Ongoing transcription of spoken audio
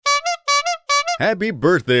Happy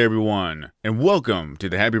birthday, everyone, and welcome to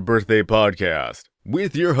the Happy Birthday Podcast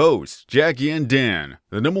with your hosts, Jackie and Dan,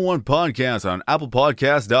 the #1 podcast on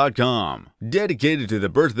ApplePodcast.com, dedicated to the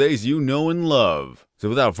birthdays you know and love. So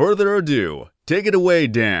without further ado, take it away,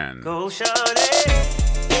 Dan. Go shawty,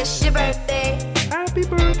 It's your birthday. Happy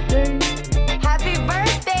birthday. Happy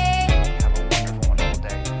birthday. have a wonderful, wonderful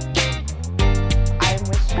day. I'm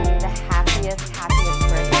wishing you the happiest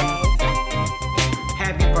birthday.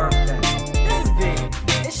 Happy birthday. This is big.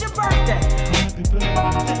 It's your birthday.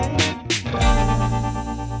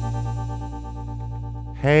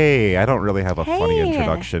 Hey, I don't really have a funny Hey.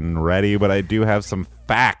 introduction ready, but I do have some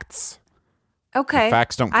facts. Okay.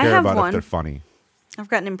 Facts don't I care have about one. if they're funny. I've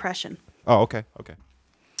got an impression. Oh, okay.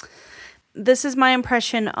 This is my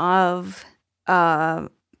impression of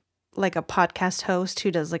like a podcast host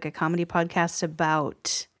who does like a comedy podcast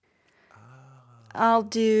about I'll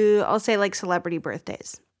say like celebrity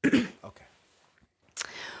birthdays. Okay.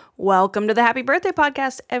 Welcome to the Happy Birthday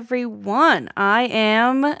Podcast, everyone. I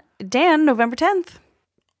am Dan, November 10th.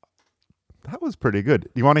 That was pretty good.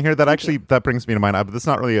 You want to hear that? Actually, that brings me to mind. But this is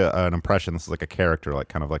not really an impression. This is like a character, like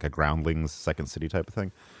kind of like a Groundlings, Second City type of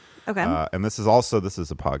thing. Okay. And this is a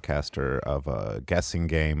podcaster of a guessing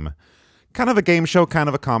game, kind of a game show, kind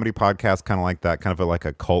of a comedy podcast, kind of like that, kind of like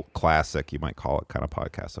a cult classic, you might call it, kind of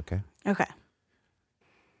podcast. Okay. Okay.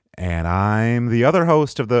 And I'm the other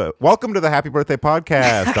host of the Welcome to the Happy Birthday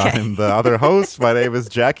Podcast. Okay. I'm the other host. My name is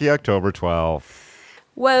Jackie October 12th.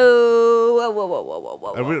 Whoa.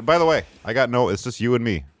 And by the way, it's just you and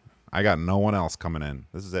me. I got no one else coming in.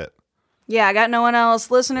 This is it. Yeah, I got no one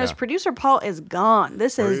else. Listeners, Yeah. Producer Paul is gone.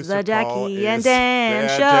 This is the Producer Paul Jackie and is- Dan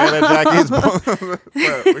yeah, show. Dan and Jackie's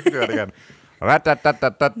we can do it again.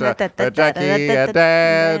 The Jackie and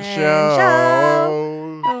Dan show.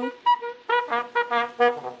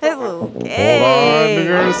 Okay. Hold on to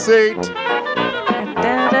your seat.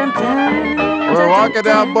 We're walking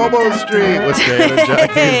down Bobos Street with Dan and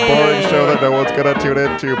Jackie's boring show that no one's going to tune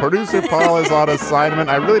into. Producer Paul is on assignment.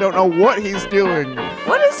 I really don't know what he's doing.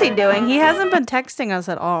 What is he doing? He hasn't been texting us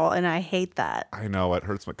at all, and I hate that. I know, it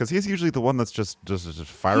hurts me. Because he's usually the one that's just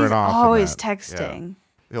firing He's off. always and that. texting.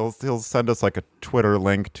 Yeah. He'll send us like a Twitter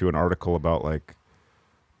link to an article about like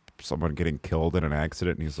someone getting killed in an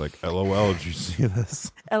accident, and he's like, "LOL, did you see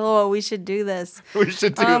this? LOL, we should do this. We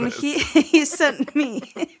should do this." He sent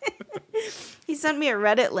me he sent me a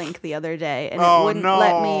Reddit link the other day, and Oh, it wouldn't no.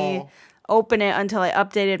 let me open it until I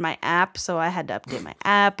updated my app, so I had to update my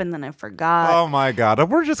app, and then I forgot. Oh my god,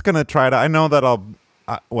 we're just gonna try to. I know that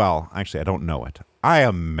well, actually, I don't know it. I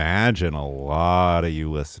imagine a lot of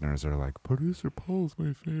you listeners are like, Producer Paul's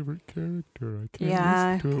my favorite character. I can't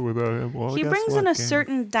Yeah. listen to it without him. Well, He guess brings what, in a gang?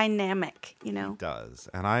 certain dynamic, you know. He does,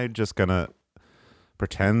 and I'm just gonna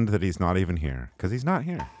pretend that he's not even here because he's not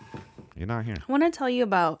here. You're not here. I want to tell you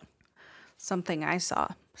about something I saw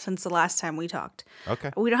since the last time we talked.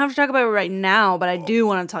 Okay. We don't have to talk about it right now, but I do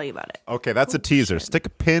want to tell you about it. Okay, that's a teaser. Stick a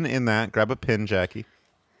pin in that. Grab a pin, Jackie.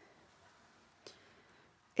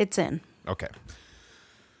 It's in. Okay.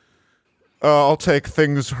 I'll take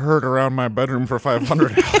things heard around my bedroom for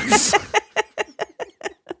 $500.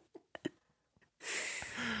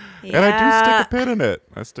 Yeah. And I do stick a pin in it.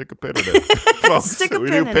 Folks, Stick a we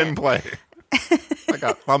pin do in pin it. play. I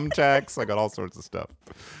got thumbtacks. I got all sorts of stuff.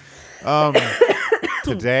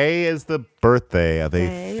 Today is the birthday of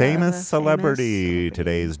Day a of famous a celebrity. famous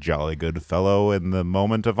Today's jolly good fellow in the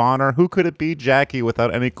moment of honor. Who could it be, Jackie?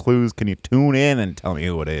 Without any clues, can you tune in and tell me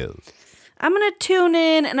who it is? I'm going to tune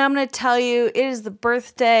in and I'm going to tell you it is the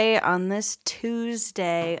birthday on this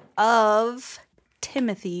Tuesday of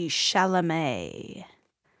Timothy Chalamet.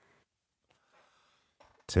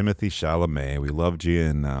 Timothy Chalamet. We loved you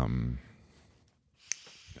in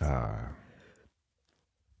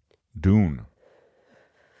Dune.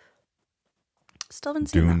 Still haven't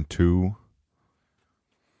seen Dune 2.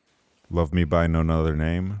 Love Me by No Other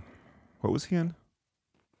Name. What was he in?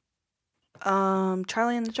 that.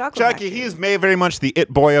 Charlie and the Chocolate Jackie, Factory. he is very much the it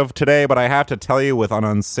boy of today, but I have to tell you with an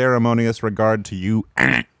unceremonious regard to you,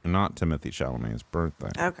 not Timothy Chalamet's birthday.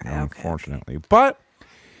 Okay. Unfortunately. But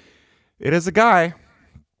it is a guy.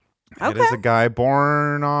 It is a guy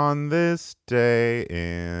born on this day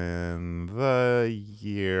in the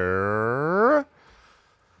year.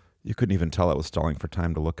 You couldn't even tell I was stalling for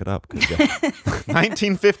time to look it up.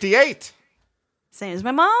 1958. Same as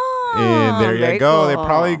my mom. And there you Very go. They cool.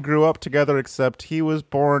 probably grew up together, except he was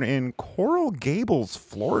born in Coral Gables,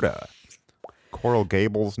 Florida. Coral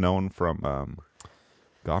Gables, known from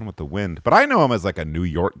Gone with the Wind. But I know him as like a New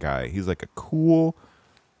York guy. He's like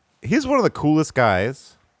he's one of the coolest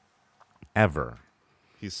guys ever.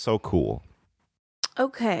 He's so cool.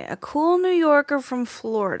 Okay, a cool New Yorker from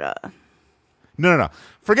Florida. No.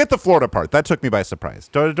 Forget the Florida part. That took me by surprise.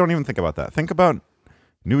 Don't even think about that. Think about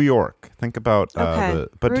New York. Think about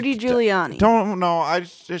Rudy Giuliani. I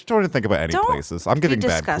just don't even think about any places. I'm giving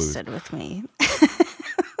bad clues. Disgusted with me.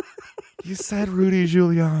 You said Rudy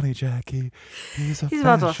Giuliani, Jackie. He's He's fascist.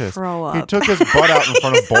 about to throw up. He took his butt out in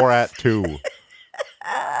front of Borat 2.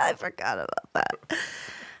 I forgot about that.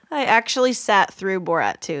 I actually sat through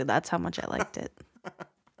Borat 2. That's how much I liked it.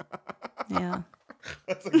 Yeah.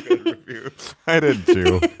 That's a good review. I did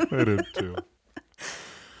too.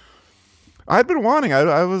 I'd been wanting.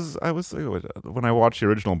 I was when I watched the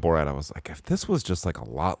original Borat, I was like, if this was just like a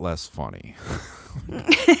lot less funny.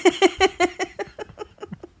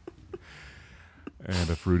 And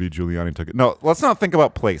if Rudy Giuliani took it. No, let's not think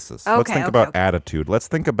about places. Let's think about attitude. Let's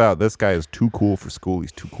think about this guy is too cool for school.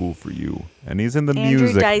 He's too cool for you. And he's in the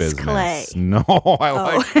music Dice business. Clay. No, I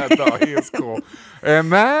like that though. He is cool.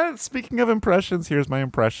 And that, speaking of impressions, here's my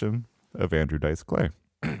impression of Andrew Dice Clay.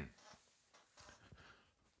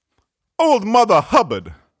 Old Mother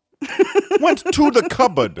Hubbard went to the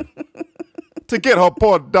cupboard to get her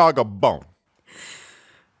poor dog a bone.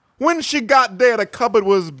 When she got there, the cupboard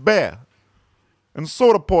was bare. And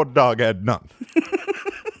so the poor dog had none.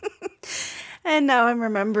 And now I'm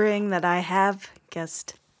remembering that I have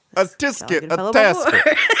guessed A tisket, a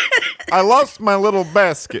tasket. I lost my little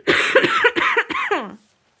basket.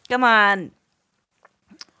 Come on.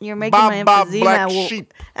 You're making Bob, my Bob, emphysema black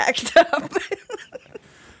sheep. act up.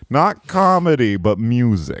 Not comedy, but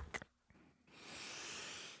music.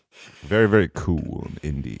 Very, very cool and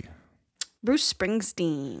indie. Bruce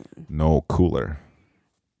Springsteen. No, cooler.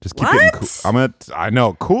 Just keep What? getting cool. I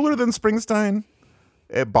know, cooler than Springsteen.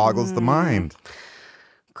 It boggles the mind.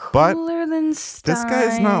 Cooler than Stein.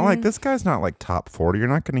 This guy's not like top 40. You're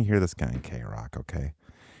not going to hear this guy in K-Rock, okay?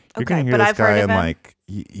 You're Okay, going to hear but this I've heard guy of in him. like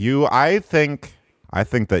I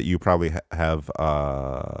think that you probably have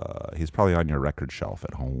he's probably on your record shelf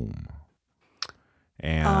at home.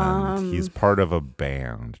 And he's part of a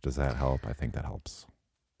band. Does that help? I think that helps.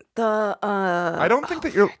 I don't think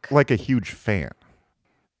that you're like a huge fan.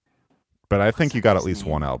 But I think you got at least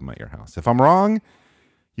one album at your house. If I'm wrong,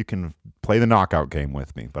 you can play the knockout game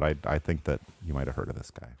with me. But I think that you might have heard of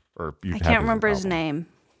this guy. Or I can't remember his name.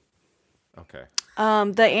 Okay.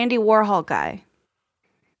 The Andy Warhol guy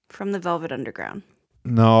from the Velvet Underground.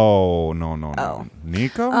 No. Oh.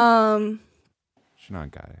 Nico? She's not a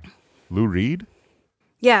guy. Lou Reed?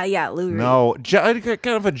 Yeah, Lou Reed. No, kind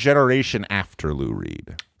of a generation after Lou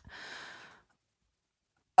Reed.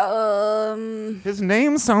 His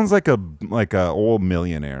name sounds like a old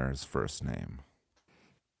millionaire's first name.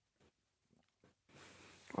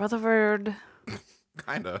 Rutherford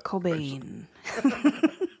Kind of. Cobain.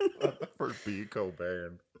 For B.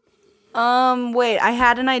 Cobain. Wait, I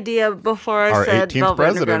had an idea before I Our said 18th Velvet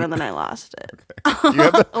president. Underground and then I lost it. Do you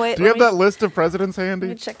have, Wait, do you have let that list of presidents handy?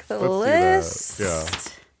 me check the Let's see list.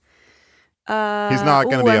 that. Yeah. He's not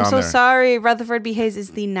going to be I'm on so there. sorry. Rutherford B. Hayes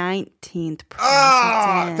is the 19th president.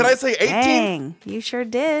 Ah! Did I say 18th? Dang, you sure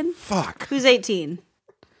did. Fuck. Who's 18?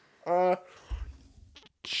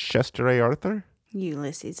 Chester A. Arthur?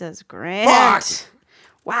 Ulysses S. Grant. Fuck!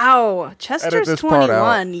 Wow, Chester's this part out.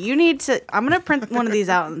 21. You need to. I'm gonna print one of these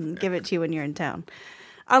out and give it to you when you're in town.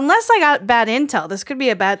 Unless I got bad intel, this could be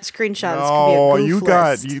a bad screenshot. No, this could be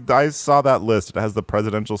a goof list. I saw that list. It has the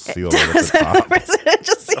presidential seal at the top.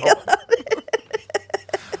 Presidential seal.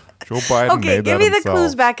 Joe Biden Okay, made give that me the himself.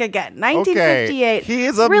 clues back again. 1958. Okay, he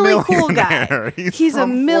is a really cool millionaire. guy. He's a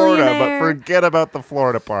from millionaire. Florida, but forget about the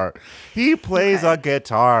Florida part. He plays a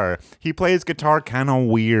guitar. He plays guitar kind of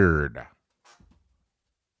weird.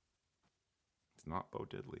 It's not Bo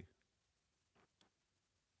Diddley.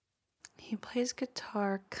 He plays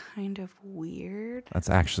guitar kind of weird. That's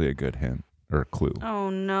actually a good hint or a clue. Oh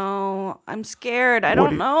no, I'm scared. I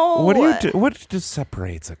don't know. What do you do? What just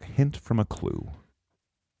separates a hint from a clue?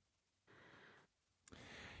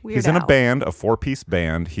 Weird He's in a Al. band, a 4-piece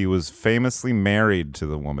band. He was famously married to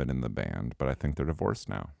the woman in the band, but I think they're divorced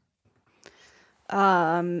now.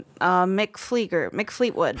 Mick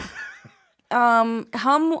Fleetwood. Hum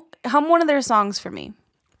one of their songs for me.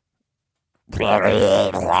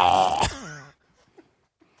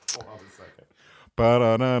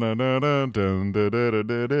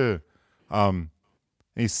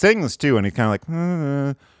 He sings too, and he's kind of like,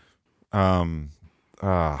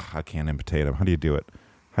 I can't imitate him. How do you do it?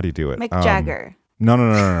 Mick Jagger.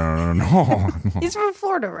 No. He's from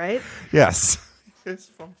Florida, right? Yes. He's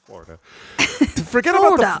from Florida. Forget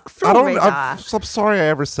Florida. I'm sorry I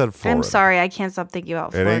ever said Florida. I'm sorry, I can't stop thinking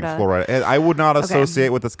about Florida. It ain't Florida. And I would not associate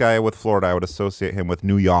with this guy with Florida. I would associate him with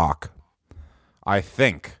New York. I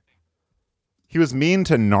think. He was mean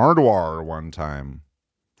to Nardwar one time.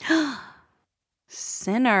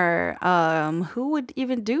 Sinner. Who would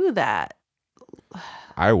even do that?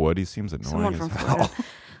 I would. He seems annoying Someone as from hell.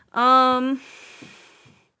 Florida.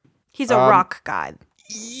 He's a rock guy.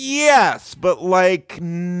 Yes, but like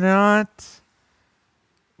not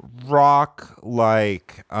rock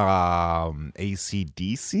like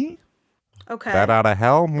AC/DC. Okay. Bat out of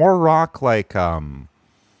hell. More rock like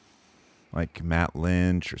Matt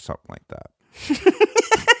Lynch or something like that.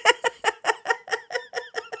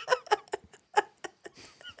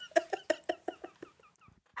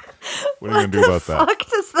 What are you gonna do about that? What the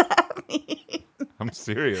fuck does that mean? I'm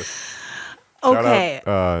serious. Okay.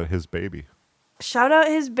 Shout out, his baby. Shout out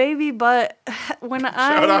his baby butt.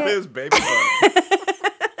 Shout out his baby butt.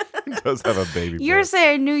 He does have a baby butt. You're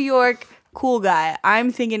saying New York, cool guy.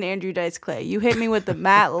 I'm thinking Andrew Dice Clay. You hit me with the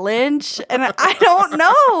Matt Lynch, and I don't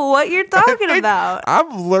know what you're talking about. I'm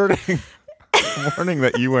learning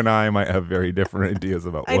that you and I might have very different ideas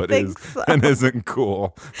about I what think is so. and isn't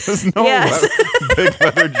cool. There's no Yes. big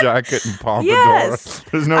leather jacket and pompadour. Yes.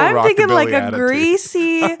 There's no I'm thinking rockabilly like a attitude.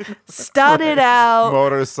 greasy, studded out,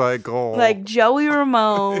 motorcycle. like Joey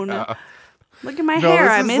Ramone. Yeah. Look at my No, hair.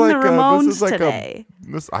 this I'm is in the like a- Ramones this is like today.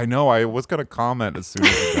 I know. I was gonna comment as soon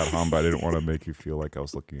as you got home, but I didn't want to make you feel like I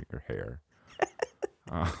was looking at your hair.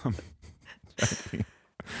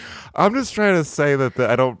 I'm just trying to say that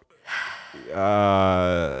I don't.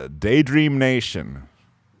 Daydream Nation.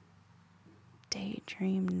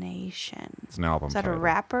 Daydream Nation. It's an album. Is that a title.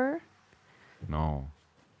 rapper? No.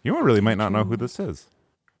 You really might not know who this is.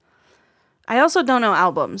 I also don't know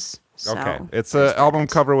albums. So Okay. It's there's an album that.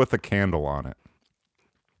 cover with a candle on it.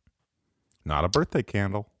 Not a birthday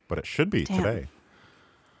candle, but it should be Damn. today.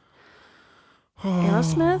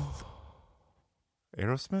 Aerosmith?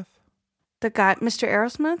 Aerosmith? The guy, Mr.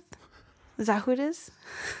 Aerosmith? Is that who it is?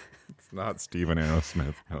 It's not Steven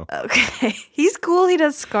Aerosmith. No. Okay. He's cool. He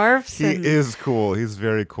does scarves. He and is cool. He's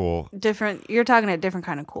very cool. different. You're talking a different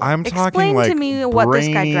kind of cool. I'm Explain talking like to me what this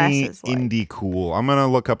guy brainy dresses like. indie cool. I'm gonna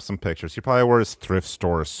look up some pictures. He probably wears thrift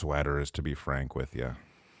store sweaters, to be frank with you.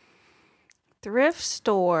 Thrift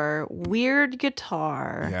store, weird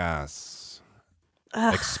guitar. Yes.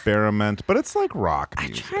 Experiment, but it's like rock I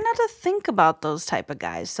music. try not to think about those type of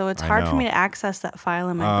guys, so it's I hard for know. me to access that file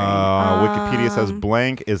in my brain. Wikipedia says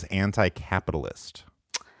blank is anti-capitalist.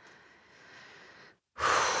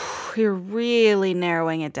 You're really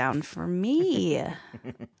narrowing it down for me.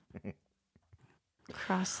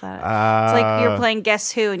 Cross that. It's like you're playing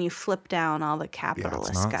Guess Who and you flip down all the Yeah, it's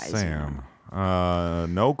capitalist not guys. Sam.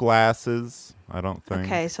 No glasses, I don't think.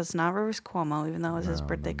 Okay, so it's not Rivers Cuomo, even though it was his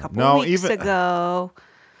birthday a couple No, weeks even- ago.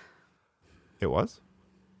 It was?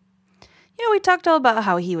 Yeah, we talked all about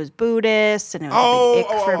how he was Buddhist and it was a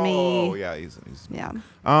big ick for me. Oh, yeah, he's Yeah. do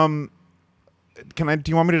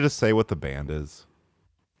you want me to just say what the band is?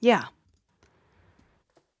 Yeah.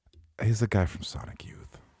 He's the guy from Sonic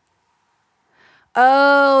Youth.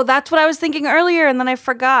 Oh, that's what I was thinking earlier, and then I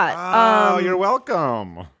forgot. Oh, you're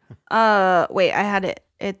welcome. Wait, I had it.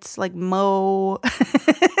 It's like Mo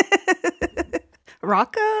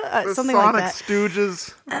Rocca? The Something Sonic like that.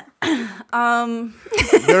 Stooges.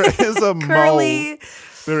 There is a Curly Mo.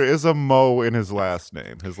 There is a Mo in his last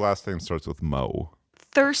name. His last name starts with Mo.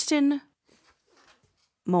 Thurston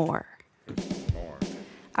Moore.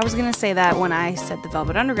 I was gonna say that when I said the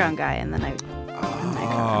Velvet Underground guy, and then I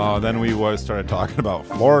Oh, then we started talking about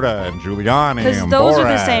Florida and Giuliani. because and those are the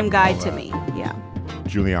Borat same and guy all to that. me. Yeah.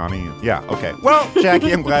 Giuliani. Yeah, okay. Well,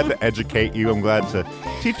 Jackie, I'm glad to educate you. I'm glad to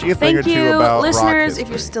teach you a thing or Thank two you, about rock listeners. If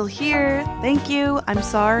history. you're still here, thank you. I'm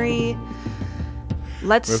sorry.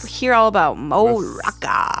 Let's hear all about Mo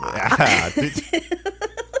Rocca.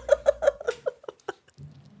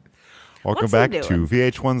 Welcome What's he back doing? to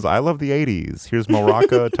VH1's I Love the 80s. Here's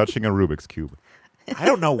Morocco touching a Rubik's Cube. I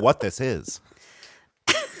don't know what this is.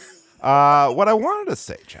 What I wanted to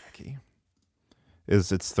say, Jackie,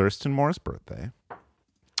 is it's Thurston Moore's birthday.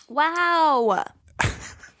 Wow.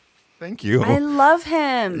 Thank you. I love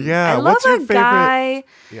him. Yeah, I love what's your a favorite- guy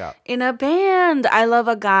Yeah. in a band. I love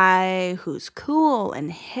a guy who's cool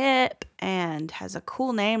and hip and has a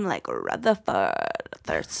cool name like Rutherford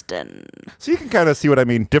Thurston. So you can kind of see what I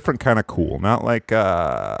mean. Different kind of cool. Not like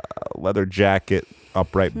leather jacket,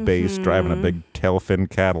 upright bass, driving a big tail fin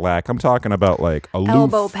Cadillac. I'm talking about like aloof.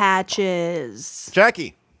 Elbow patches.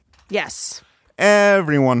 Jackie. Yes.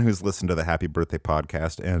 Everyone who's listened to the Happy Birthday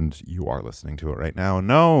podcast, and you are listening to it right now,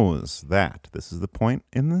 knows that this is the point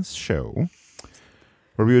in this show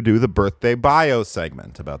where we would do the birthday bio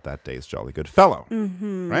segment about that day's jolly good fellow.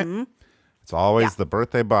 Mm-hmm. Right? It's always the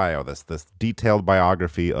birthday bio, this detailed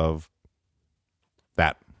biography of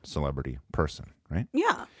that celebrity person, right?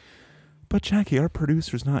 Yeah. But Jackie, our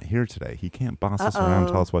producer's not here today. He can't boss us around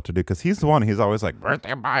and tell us what to do because he's the one. He's always like,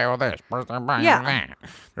 birthday bio this, birthday bio that.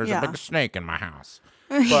 There's a big snake in my house.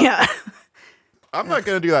 But Yeah. I'm not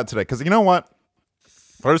going to do that today because you know what?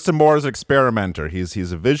 Thurston Moore is an experimenter. He's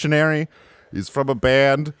a visionary. He's from a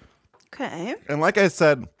band. Okay. And like I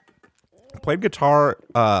said, played guitar.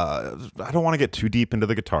 I don't want to get too deep into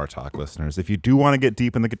the guitar talk, listeners. If you do want to get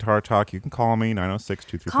deep in the guitar talk, you can call me,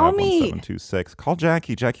 906-235-1726. Call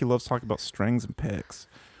Jackie. Jackie loves talking about strings and picks.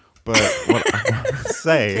 But what I want to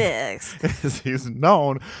say is he's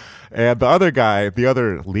known. And the other guy,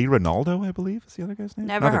 Lee Ronaldo, I believe, is the other guy's name?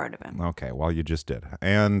 Never heard of him. Okay, well, you just did.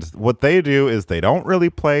 And what they do is they don't really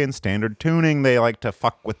play in standard tuning. They like to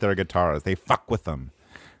fuck with their guitars. They fuck with them.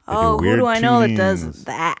 They do Who weird do I know that does tunings.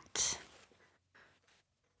 that?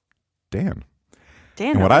 Dan.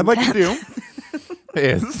 Dan. And what I'd like to do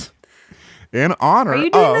is, in honor Are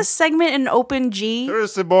you doing of this segment in open G?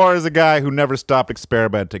 Thurston Moore is a guy who never stopped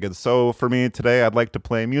experimenting. And so for me today, I'd like to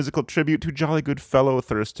play a musical tribute to jolly good fellow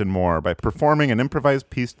Thurston Moore by performing an improvised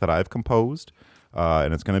piece that I've composed.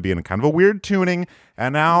 And it's going to be in kind of a weird tuning.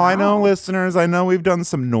 And now I know, listeners, I know we've done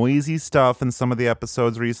some noisy stuff in some of the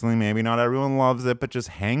episodes recently. Maybe not everyone loves it, but just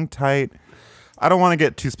hang tight. I don't want to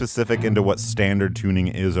get too specific into what standard tuning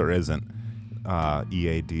is or isn't.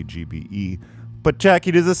 EADGBE. But Jackie,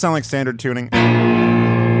 does this sound like standard tuning?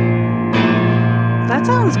 That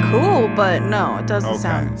sounds cool, but no, it doesn't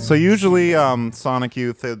sound. So usually Sonic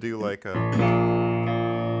Youth, they'll do like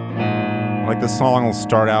the song will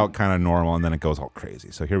start out kind of normal and then it goes all crazy.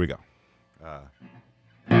 So here we go.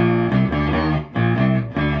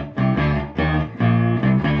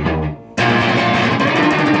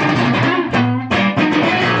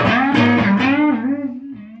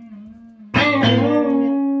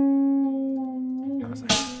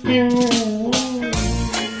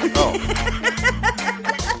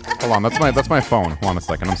 Hold on, that's my phone. Hold on a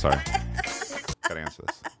second. I'm sorry. Gotta answer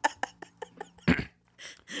this.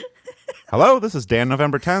 Hello, this is Dan,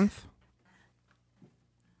 November 10th.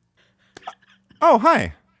 Oh,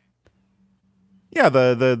 hi. Yeah,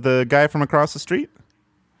 the guy from across the street.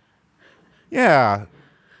 Yeah.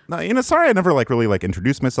 No, sorry I never really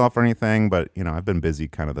introduced myself or anything, but I've been busy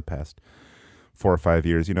kind of the past 4 or 5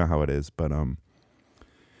 years. You know how it is, but I'm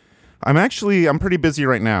pretty busy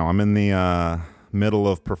right now. I'm in the middle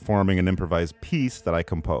of performing an improvised piece that I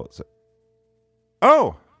composed.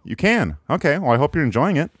 Oh, you can. Okay, well, I hope you're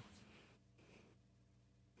enjoying it.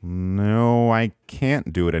 No, I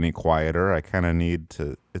can't do it any quieter. I kind of need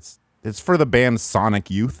to... It's for the band Sonic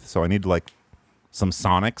Youth, so I need some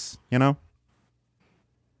sonics,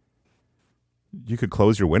 You could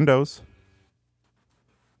close your windows.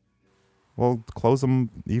 Well, close them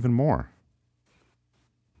even more.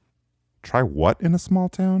 Try what in a small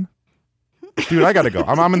town? Dude, I gotta go.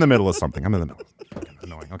 I'm in the middle of something. I'm in the middle. Fucking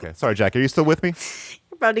annoying. Okay, sorry, Jack. Are you still with me?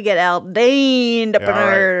 You're about to get outdaned up in All right,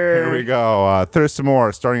 there. here we go. Thurston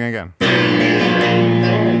Moore, starting again.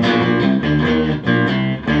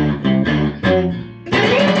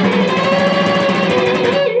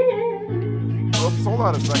 Oops, hold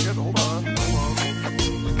on a second. Hold on.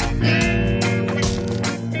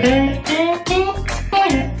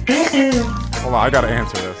 Hold on, I gotta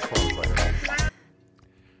answer this. Hold on a second.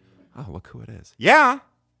 Oh, look who it is. Yeah.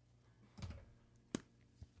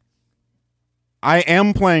 I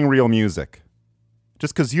am playing real music.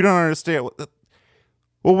 Just because you don't understand.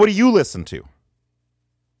 Well, what do you listen to?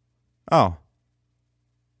 Oh.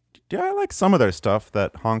 Yeah, I like some of their stuff.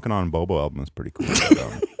 That Honkin on Bobo album is pretty cool.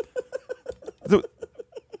 But,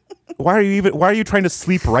 why are you trying to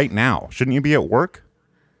sleep right now? Shouldn't you be at work?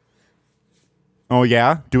 Oh,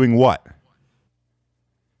 yeah? Doing what?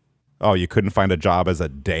 Oh, you couldn't find a job as a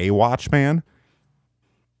day watchman?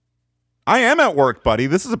 I am at work, buddy.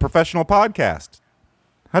 This is a professional podcast.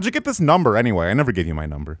 How'd you get this number anyway? I never gave you my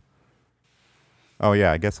number. Oh,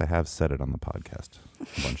 yeah, I guess I have said it on the podcast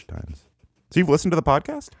a bunch of times. So you've listened to the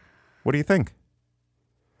podcast? What do you think?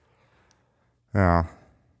 Yeah.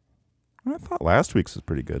 I thought last week's was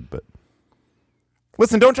pretty good, but...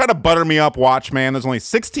 Listen, don't try to butter me up, Watchman. There's only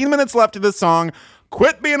 16 minutes left of this song.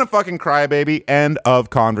 Quit being a fucking crybaby. End of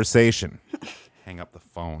conversation. Hang up the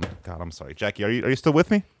phone. God, I'm sorry. Jackie, are you still with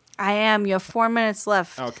me? I am. You have 4 minutes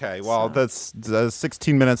left. Okay, well, that's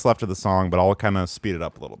 16 minutes left of the song, but I'll kind of speed it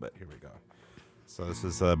up a little bit. Here we go. So this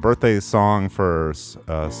is a birthday song for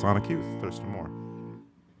Sonic Youth, Thurston Moore.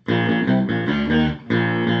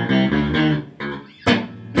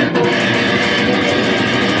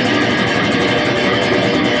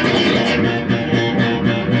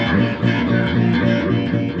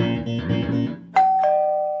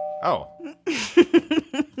 Oh.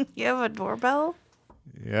 have a doorbell?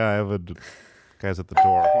 Yeah, I have guys at the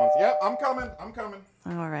door. Hold on. Yep, I'm coming.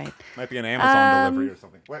 All right. Might be an Amazon delivery or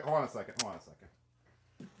something. Wait, hold on a second.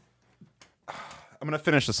 I'm going to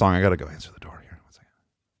finish the song. I got to go answer the door here.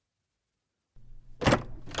 1 second.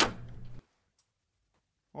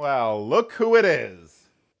 Well, look who it is.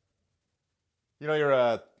 You know, you're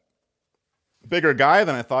a bigger guy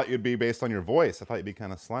than I thought you'd be based on your voice. I thought you'd be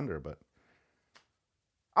kind of slender, but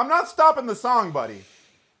I'm not stopping the song, buddy.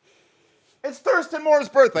 It's Thurston Moore's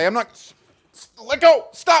birthday. I'm not... Let go.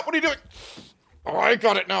 Stop. What are you doing? Oh, I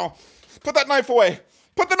got it now. Put that knife away.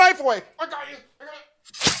 Put the knife away. I got you. I got it.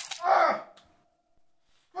 Ah!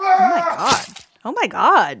 Ah! Oh my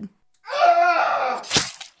god. Ah!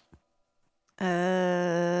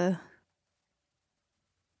 Are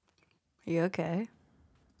you okay?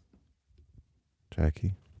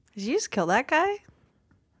 Jackie, Did you just kill that guy?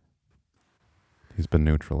 he's been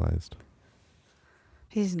neutralized.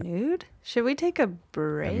 He's nude? Should we take a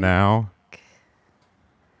break? And now,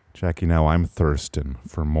 Jackie, now I'm thirsting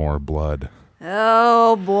for more blood.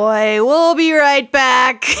 Oh boy, we'll be right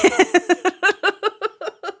back.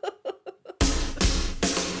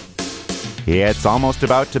 It's almost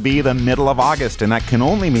about to be the middle of August, and that can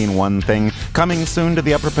only mean one thing. Coming soon to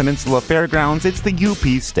the Upper Peninsula Fairgrounds, it's the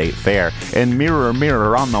UP State Fair. And mirror,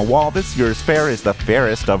 mirror on the wall, this year's fair is the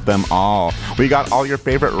fairest of them all. We got all your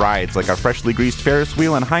favorite rides, like a freshly greased Ferris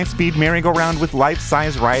wheel and high-speed merry-go-round with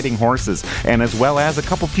life-size riding horses, and as well as a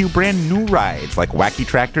couple few brand new rides, like wacky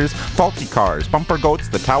tractors, faulty cars, bumper goats,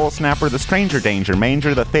 the towel snapper, the stranger danger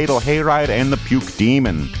manger, the fatal hayride, and the puke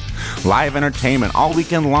demon. Live entertainment all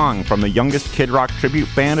weekend long from the youngest Kid Rock tribute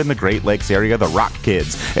band in the Great Lakes area, the Rock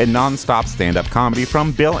Kids, and non-stop stand-up comedy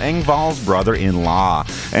from Bill Engvall's brother-in-law.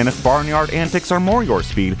 And if barnyard antics are more your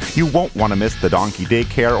speed, you won't want to miss the donkey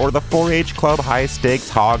daycare or the 4-H club high-stakes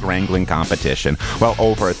hog wrangling competition. Well,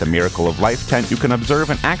 over at the Miracle of Life tent, you can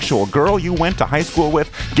observe an actual girl you went to high school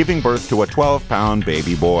with giving birth to a 12-pound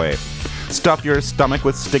baby boy. Stuff your stomach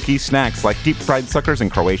with sticky snacks like deep-fried suckers and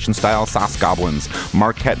Croatian-style sauce goblins.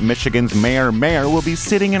 Marquette, Michigan's Mayor will be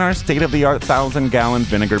sitting in our state-of-the-art 1,000-gallon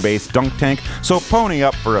vinegar-based dunk tank, so pony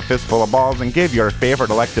up for a fistful of balls and give your favorite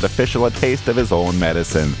elected official a taste of his own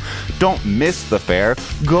medicine. Don't miss the fair.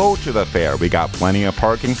 Go to the fair. We got plenty of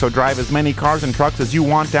parking, so drive as many cars and trucks as you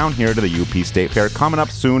want down here to the UP State Fair coming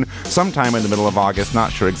up soon, sometime in the middle of August.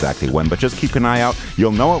 Not sure exactly when, but just keep an eye out.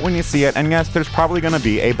 You'll know it when you see it, and yes, there's probably going to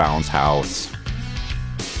be a bounce house.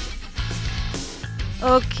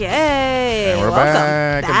 Okay, And we're welcome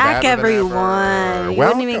back, and back, better than everyone. ever. You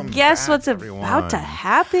wouldn't even Welcome guess back, what's everyone. about to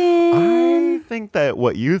happen. I think that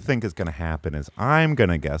what you think is going to happen is I'm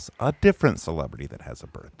going to guess a different celebrity that has a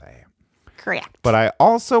birthday. Correct. But I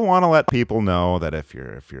also want to let people know that if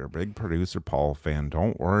you're a big Producer Paul fan,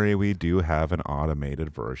 don't worry, we do have an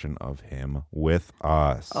automated version of him with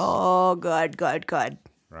us. Oh, good.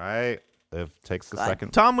 Right? It takes a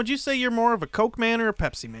second. Tom, would you say you're more of a Coke man or a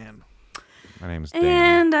Pepsi man? My name's Dan.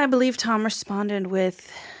 And I believe Tom responded with,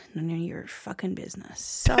 none of your fucking business.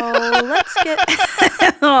 So let's get...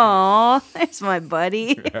 Aw, there's my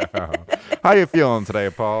buddy. How you feeling today,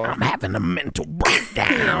 Paul? I'm having a mental breakdown.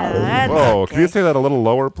 That's Whoa, okay. can you say that a little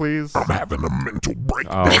lower, please? I'm having a mental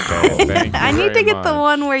breakdown. Oh, okay. Thank you I need to very get the much.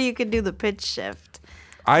 one where you can do the pitch shift.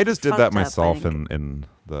 I just did fucked that up, I myself think. in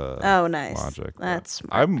the Oh, nice. Logic. That's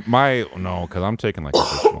smart. Because I'm taking like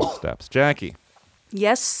additional steps. Jackie,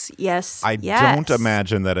 Yes. I don't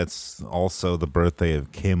imagine that it's also the birthday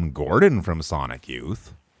of Kim Gordon from Sonic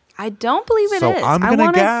Youth. I don't believe it is. So I'm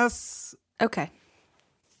gonna guess Okay.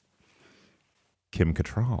 Kim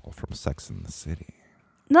Cattrall from Sex and the City.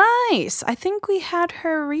 Nice. I think we had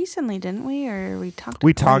her recently, didn't we? Or we talked.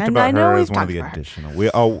 We about talked and about I know her we've as one of talked the about her.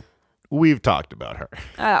 additional. We've talked about her.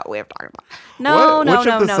 Oh, we have talked about. No, Which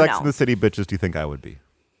of the Sex and no. the City bitches do you think I would be?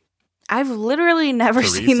 I've literally never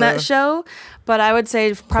seen that Teresa? show, but I would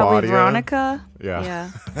say probably Claudia? Veronica. Yeah.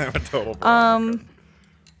 Yeah. I'm a total Veronica.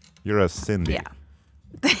 You're a Cindy. Yeah.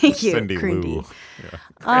 Thank you, Cindy Crindy. Lou.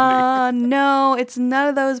 Yeah. No, it's none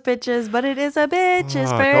of those bitches, but it is a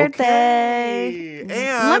bitch's birthday. Okay. And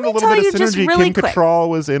Let me a little tell bit you of just synergy. really Kim quick. Cattrall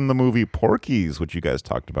was in the movie Porky's, which you guys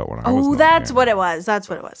talked about when I was Oh, not that's here. what it was. That's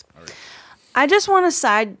what it was. I just want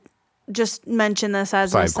to just mention this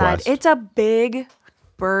as an Side aside. quest. It's a big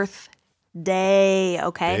birthday,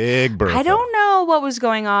 okay? Big birthday. I don't know what was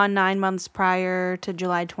going on 9 months prior to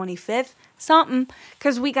July 25th. Something.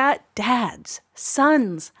 Because we got dads,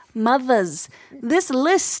 sons, mothers. This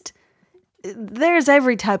list, there's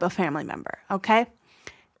every type of family member, okay?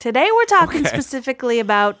 Today we're talking specifically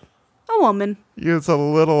about a woman. It's a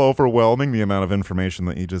little overwhelming, the amount of information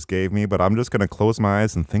that you just gave me, but I'm just going to close my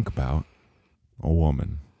eyes and think about a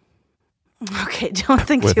woman. Okay, don't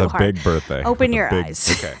think with too a hard. big birthday. Open With a your big-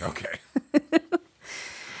 eyes. Okay.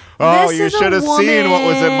 Oh, This you is a should have seen what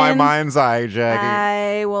was in my woman. mind's eye, Jackie.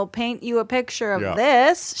 I will paint you a picture of Yeah.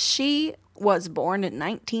 this. She was born in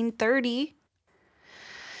 1930.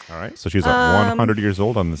 All right. So she's 100 years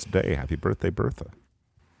old on this day. Happy birthday, Bertha.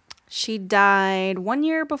 She died 1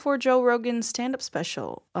 year before Joe Rogan's stand-up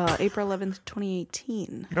special, April 11th,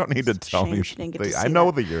 2018. You don't need to tell Shame me. she didn't get to I see know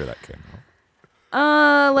that. the year that came out.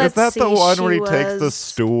 Let's Is that see. the one where she he takes the was-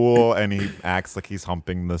 stool and he acts like he's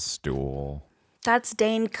humping the stool? That's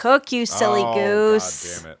Dane Cook, you silly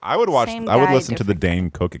goose. God damn it! I would watch. Same I would guy, listen to the different Dane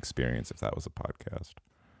Cook Experience if that was a podcast.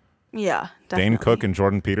 Yeah, definitely. Dane Cook and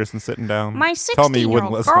Jordan Peterson sitting down. My Tell me you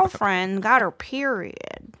wouldn't 16-year-old listen. girlfriend got her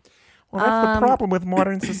period. Well, that's the problem with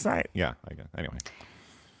modern society. Yeah. I guess. Anyway.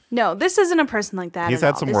 No, this isn't a person like that. He's at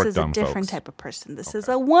had all. some this work is done, a different folks. type of person. This is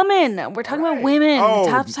a woman. We're talking about women. Oh,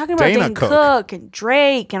 Stop talking about Dana Dane Cook. Cook and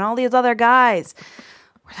Drake and all these other guys.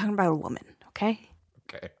 We're talking about a woman, okay?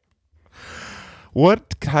 Okay.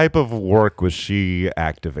 What type of work was she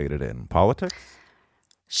activated in? Politics?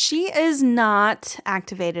 She is not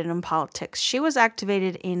activated in politics. She was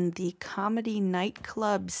activated in the comedy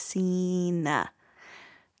nightclub scene.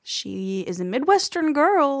 She is a Midwestern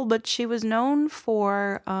girl, but she was known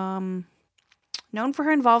for her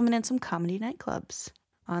involvement in some comedy nightclubs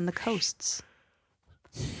on the coasts.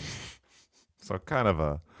 So kind of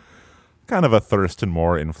a Thurston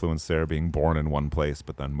Moore influence there, being born in one place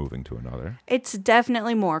but then moving to another. It's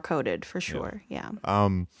definitely more coded for sure. Yeah.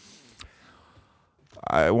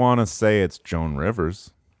 I want to say it's Joan Rivers.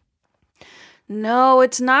 No,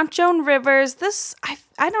 it's not Joan Rivers.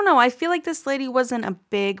 I don't know. I feel like this lady wasn't a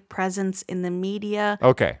big presence in the media.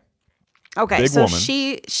 Okay. Okay, Big so woman.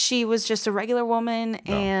 she was just a regular woman,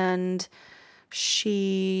 and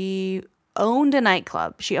she owned a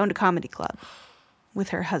nightclub. She owned a comedy club with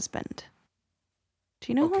her husband.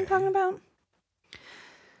 Do you know who I'm talking about?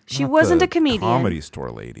 She Not wasn't the a comedian. Comedy store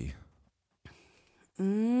lady.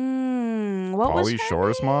 What was Pauly her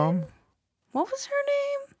Shore's name? mom? What was her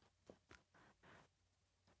name?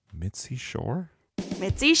 Mitzi Shore?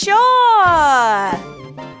 Mitzi Shore.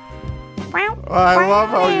 I love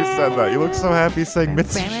how you said that. You look so happy saying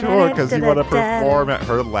Mitzi Shore because you want to perform at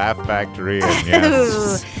her Laugh Factory. And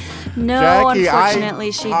yes. No, Jackie,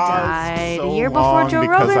 unfortunately, she paused died so a year before long Joe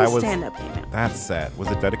because I Rogan's was- stand-up came out. That's sad. Was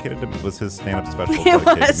it dedicated to? Was his stand-up special It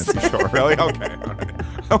dedicated was. to Mitzi Shore? Really? Okay. All right.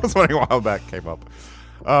 I was wondering how that came up.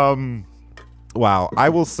 Wow. I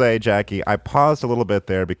will say, Jackie, I paused a little bit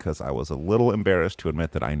there because I was a little embarrassed to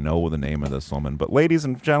admit that I know the name of this woman. But ladies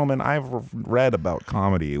and gentlemen, I've read about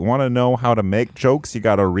comedy. You want to know how to make jokes? You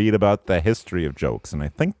got to read about the history of jokes. And I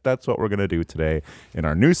think that's what we're going to do today in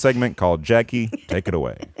our new segment called Jackie, Take It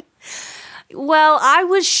Away. Well, I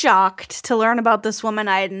was shocked to learn about this woman.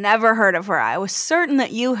 I had never heard of her. I was certain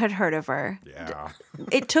that you had heard of her. Yeah.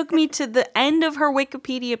 It took me to the end of her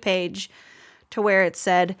Wikipedia page to where it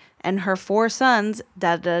said, and her 4 sons,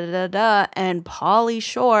 and Pauly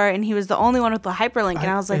Shore, and he was the only one with the hyperlink. And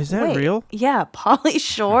I was like, is that wait, real? Yeah, Pauly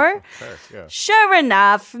Shore? Yeah. Sure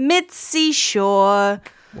enough, Mitzi Shore.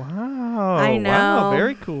 Wow. I know. Wow,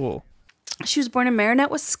 very cool. She was born in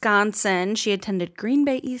Marinette, Wisconsin. She attended Green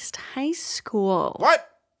Bay East High School. What?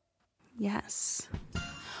 Yes.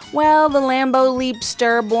 Well, the Lambeau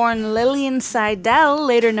Leapster born Lillian Seidel,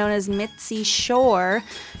 later known as Mitzi Shore,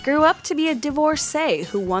 grew up to be a divorcee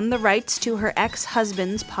who won the rights to her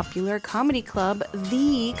ex-husband's popular comedy club,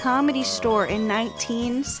 The Comedy Store, in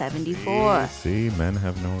 1974. See, men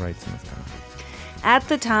have no rights in this country. At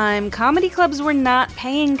the time, comedy clubs were not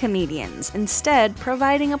paying comedians, instead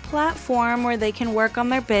providing a platform where they can work on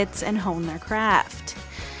their bits and hone their craft.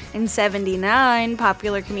 In '79,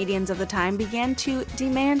 popular comedians of the time began to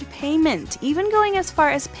demand payment, even going as far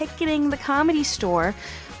as picketing the Comedy Store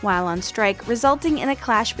while on strike, resulting in a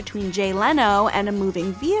clash between Jay Leno and a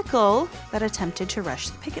moving vehicle that attempted to rush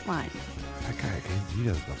the picket line. That guy, he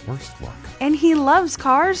does the worst luck. And he loves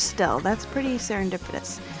cars still. That's pretty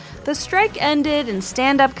serendipitous. The strike ended and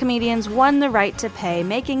stand-up comedians won the right to pay,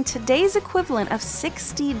 making today's equivalent of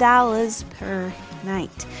 $60 per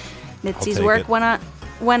night. Mitzi's take work it.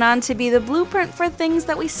 went on to be the blueprint for things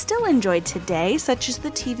that we still enjoy today, such as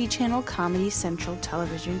the TV channel Comedy Central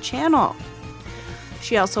television channel.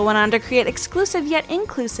 She also went on to create exclusive yet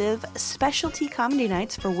inclusive specialty comedy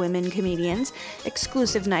nights for women comedians,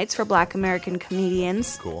 exclusive nights for Black American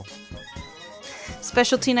comedians, Cool.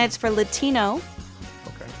 specialty nights for Latino,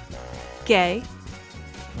 Okay. gay,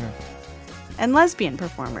 and lesbian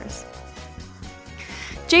performers.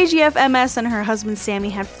 JGF-MS and her husband Sammy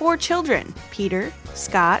had 4 children, Peter,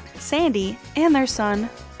 Scott, Sandy, and their son,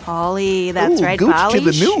 Polly. That's Ooh, right, gooch Polly. to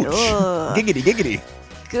the nooch. Sure. Giggity, giggity.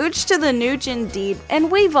 Gooch to the nooch indeed.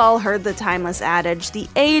 And we've all heard the timeless adage, the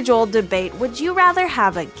age-old debate, would you rather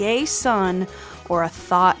have a gay son or a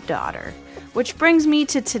thought daughter? Which brings me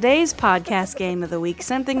to today's podcast game of the week,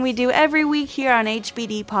 something we do every week here on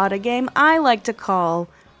HBD Pod, a game I like to call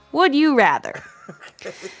Would You Rather?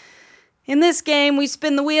 In this game, we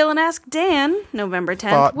spin the wheel and ask Dan, November 10th,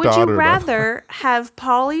 Thought would you daughter, though. rather have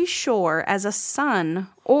Pauly Shore as a son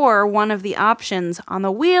or one of the options on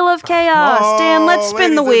the Wheel of Chaos? Dan, let's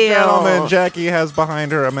spin the ladies and wheel. gentlemen, Jackie has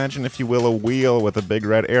behind her, imagine if you will, a wheel with a big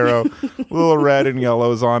red arrow, little red and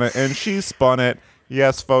yellows on it, and she spun it.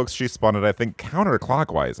 Yes, folks, she spun it, I think,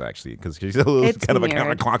 counterclockwise, actually, because she's a little It's kind of a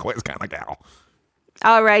weird. counterclockwise kind of gal.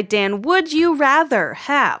 All right, Dan, would you rather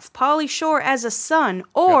have Pauly Shore as a son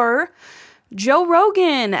or Joe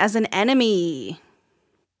Rogan as an enemy?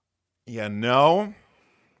 You know,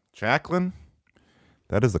 Jacqueline,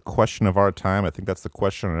 that is the question of our time. I think that's the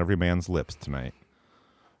question on every man's lips tonight.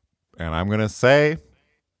 And I'm going to say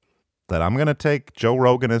that I'm going to take Joe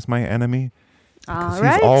Rogan as my enemy because All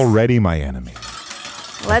right. he's already my enemy.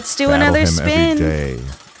 Let's do Battle another him spin every day in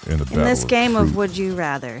the in battle this game of truth. Would You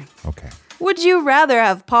Rather. Okay. Would you rather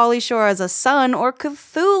have Pauly Shore as a son or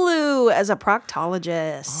Cthulhu as a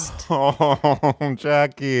proctologist? Oh,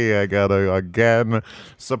 Jackie, I gotta again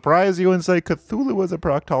surprise you and say Cthulhu as a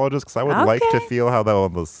proctologist because I would like to Okay. feel how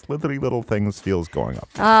the slithery little things feels going up.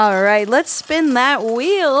 All right, let's spin that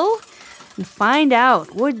wheel and find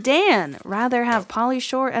out. Would Dan rather have Pauly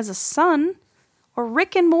Shore as a son or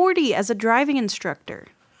Rick and Morty as a driving instructor?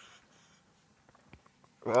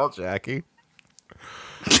 Well, Jackie,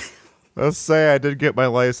 let's say I did get my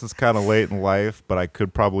license kind of late in life, but I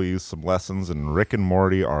could probably use some lessons, and Rick and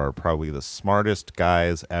Morty are probably the smartest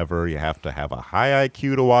guys ever. You have to have a high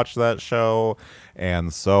IQ to watch that show,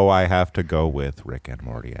 and so I have to go with Rick and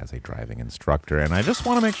Morty as a driving instructor, and I just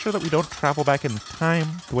want to make sure that we don't travel back in time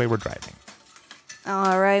the way we're driving.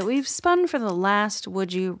 All right, we've spun for the last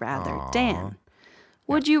Would You Rather. Dan,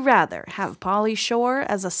 would you rather have Pauly Shore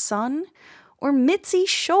as a son or Mitzi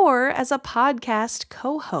Shore as a podcast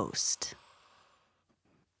co-host?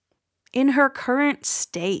 In her current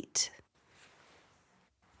state,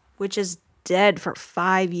 which is dead for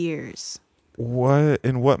 5 years.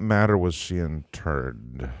 In what matter was she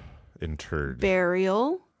interred?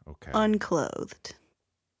 Burial, Okay. unclothed.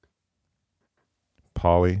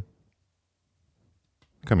 Polly,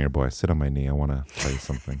 come here, boy. Sit on my knee. I want to tell you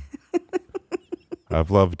something.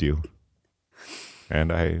 I've loved you,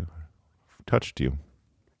 and I touched you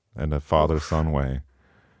in a father-son way.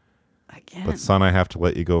 Again. But son, I have to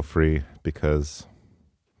let you go free because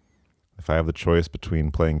if I have the choice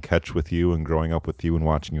between playing catch with you and growing up with you and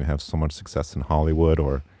watching you have so much success in Hollywood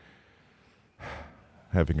or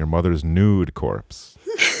having your mother's nude corpse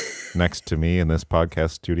next to me in this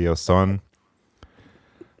podcast studio, son,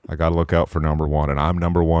 I got to look out for number one, and I'm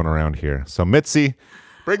number one around here. So Mitzi,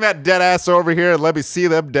 bring that dead ass over here and let me see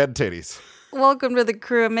them dead titties. Welcome to the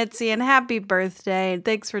crew, Mitzi, and happy birthday. And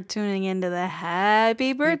thanks for tuning into the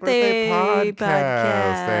Happy Birthday,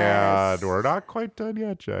 podcast. And we're not quite done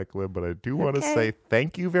yet, Jacqueline, but I do want to Okay. say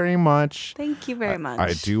thank you very much. Thank you very much.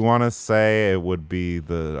 I do want to say I would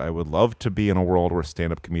love to be in a world where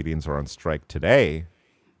stand-up comedians are on strike today.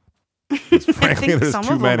 'Cause frankly, think there's some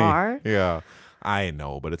too of them many. are. Yeah, I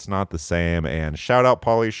know, but it's not the same. And shout out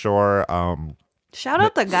Pauly Shore. Shout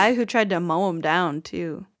out the guy who tried to mow him down,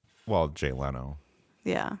 too. Well, Jay Leno.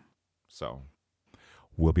 Yeah. So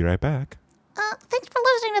we'll be right back. Thanks for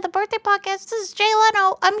listening to the birthday podcast. This is Jay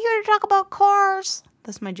Leno. I'm here to talk about cars.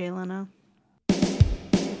 That's my Jay Leno.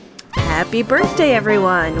 Happy birthday,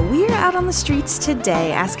 everyone. We're out on the streets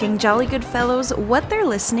today asking jolly good fellows what they're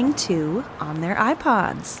listening to on their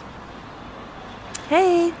iPods.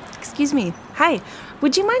 Hey, excuse me. Hi,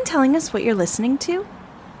 would you mind telling us what you're listening to?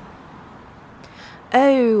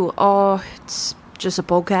 Oh, it's just a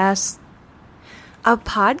podcast. A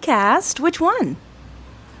podcast? Which one?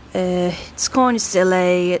 It's kind of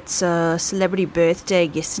silly. It's a celebrity birthday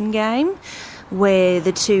guessing game where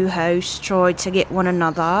the two hosts try to get one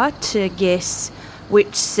another to guess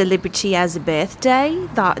which celebrity has a birthday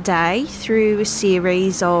that day through a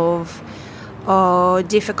series of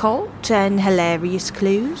difficult and hilarious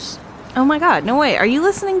clues. Oh my god, no way. Are you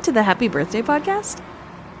listening to the Happy Birthday podcast?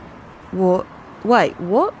 What? Wait,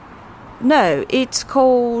 what? No, it's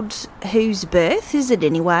called Whose Birth Is It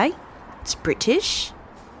Anyway? It's British.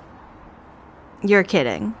 You're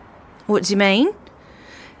kidding. What do you mean?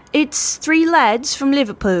 It's three lads from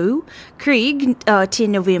Liverpool, Craig,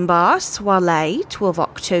 10 November, Swale, 12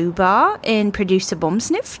 October, and producer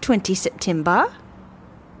Bombsniff, 20 September.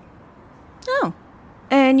 Oh,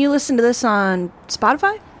 And you listen to this on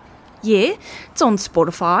Spotify? Yeah, it's on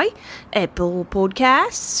Spotify, Apple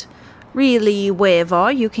Podcasts, really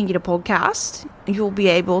wherever you can get a podcast. You'll be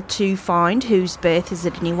able to find whose birth is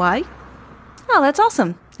it anyway. Oh, that's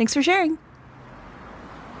awesome. Thanks for sharing.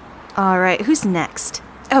 All right, who's next?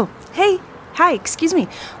 Oh, hey. Hi, excuse me.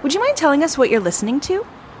 Would you mind telling us what you're listening to?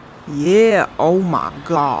 Yeah, oh my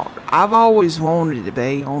god. I've always wanted to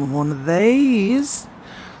be on one of these.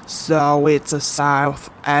 So it's a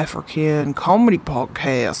South African comedy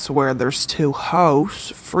podcast where there's two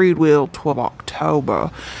hosts, Freedwill 12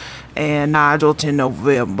 October and Nigel 10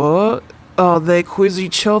 November. They quiz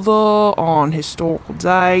each other on historical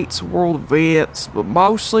dates, world events, but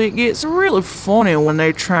mostly it gets really funny when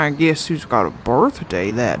they try and guess who's got a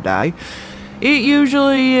birthday that day. It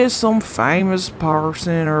usually is some famous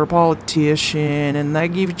person or a politician, and they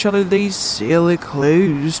give each other these silly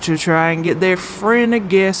clues to try and get their friend to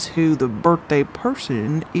guess who the birthday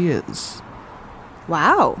person is.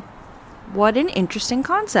 Wow. What an interesting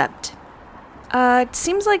concept. It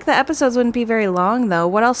seems like the episodes wouldn't be very long, though.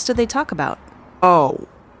 What else do they talk about?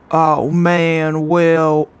 Oh man,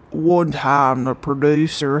 well, one time the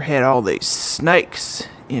producer had all these snakes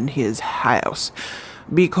in his house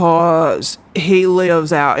because he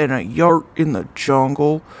lives out in a yurt in the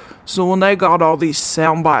jungle. So when they got all these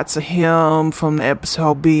sound bites of him from the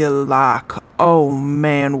episode being like, oh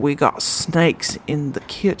man, we got snakes in the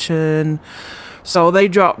kitchen. So they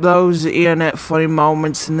drop those in at funny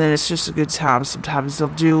moments, and then it's just a good time. Sometimes they'll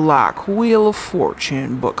do like Wheel of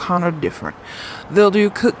Fortune, but kind of different. They'll do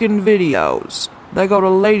cooking videos. They got a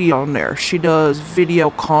lady on there. She does video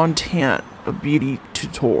content, beauty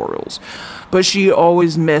tutorials, but she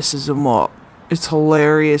always messes them up. It's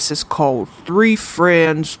hilarious. It's called 3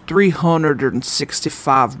 Friends,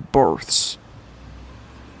 365 Births.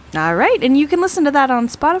 All right, and you can listen to that on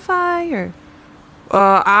Spotify or...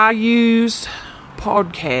 I use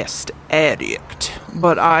Podcast Addict,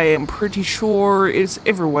 but I am pretty sure it's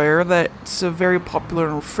everywhere. That's a very popular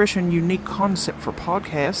and refreshing, unique concept for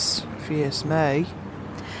podcasts, if you ask me.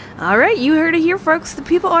 All right, you heard it here, folks. The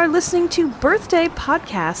people are listening to birthday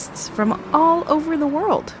podcasts from all over the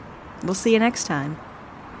world. We'll see you next time.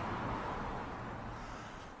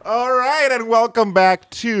 All right, and welcome back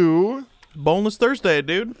to... Boneless Thursday,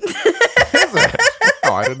 dude. Is it?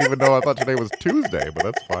 Oh, I didn't even know. I thought today was Tuesday, but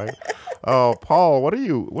that's fine. Oh, Paul, what are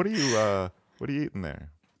you eating there?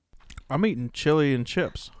 I'm eating chili and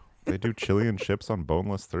chips. They do chili and chips on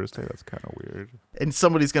Boneless Thursday? That's kind of weird. And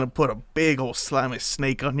somebody's going to put a big old slimy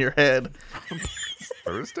snake on your head.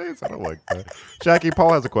 Thursdays? I don't like that. Jackie,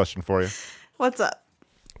 Paul has a question for you. What's up?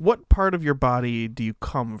 What part of your body do you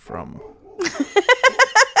come from?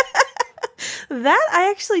 That I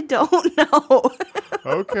actually don't know.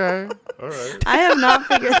 Okay. All right. I have not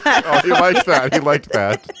figured that out. Oh, he liked that. He liked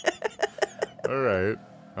that. All right.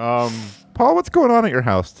 Paul, what's going on at your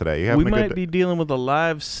house today? You having We a good might be dealing with a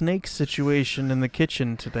live snake situation in the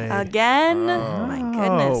kitchen today. Again? My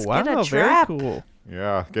goodness. Wow, Get a trap. very cool.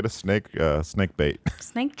 Yeah, get a snake bait.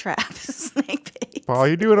 Snake trap. Snake bait. Paul,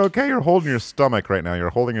 you doing okay? You're holding your stomach right now.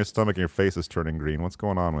 You're holding your stomach and your face is turning green. What's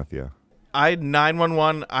going on with you?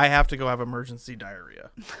 911, I have to go have emergency diarrhea.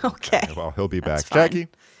 Okay. Well, he'll be back. That's fine. Jackie?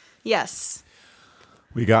 Yes.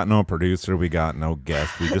 We got no producer. We got no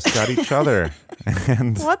guest. We just got each other.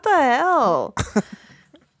 And What the hell?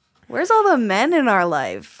 Where's all the men in our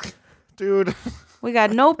life? dude, We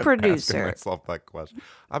got no asking producer. myself that question.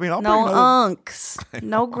 I mean, I'll No bring another- unks.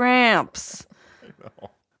 No gramps.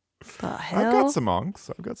 The hell? I've got some unks.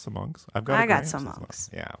 I've got some unks. I a got Gramps some as well. unks.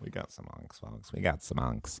 Yeah, we got some unks, folks. We got some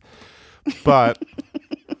unks. But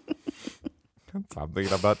I'm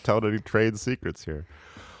thinking about telling any trade secrets here.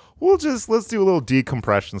 Let's do a little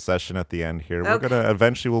decompression session at the end here.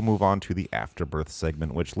 Okay. We'll move on to the afterbirth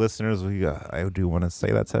segment, which listeners, I do want to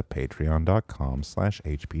say that's at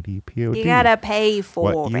patreon.com/HPDPOD. You gotta pay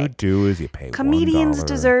for What you it. do is you pay Comedians $1.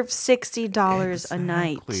 deserve $60 a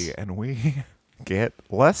night. Exactly, and we get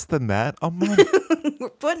less than that a month. We're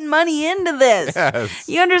putting money into this. Yes.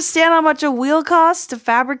 You understand how much a wheel costs to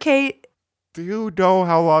fabricate? Do you know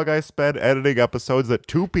how long I spend editing episodes that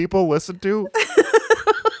 2 people listen to?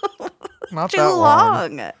 Not Too that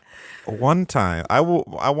long. One time, I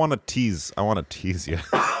want to tease you. I want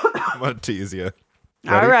to tease you.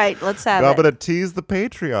 All right, let's have I'm it. going to tease the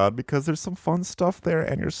Patreon because there's some fun stuff there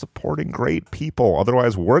and you're supporting great people.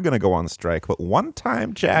 Otherwise, we're going to go on strike. But one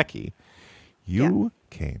time, Jackie, you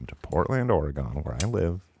came to Portland, Oregon, where I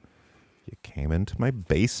live. You came into my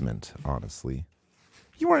basement, honestly.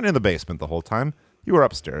 You weren't in the basement the whole time. You were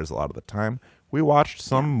upstairs a lot of the time. We watched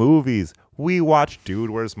some movies. We watched Dude,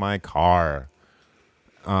 Where's My Car?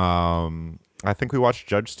 I think we watched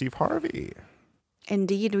Judge Steve Harvey.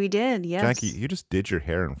 Indeed, we did. Yes. Jackie, you just did your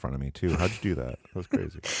hair in front of me, too. How'd you do that? That was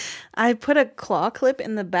crazy. I put a claw clip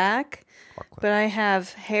in the back, but I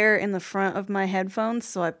have hair in the front of my headphones,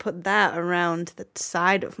 so I put that around the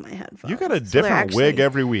side of my headphones. You got a So they're different wig actually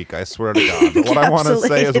every week, I swear to God. But what I want to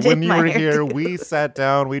say is encapsulated when in you my were hair. here, we sat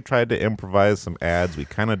down, we tried to improvise some ads. We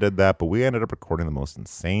kind of did that, but we ended up recording the most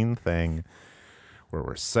insane thing where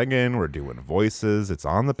we're singing, we're doing voices. It's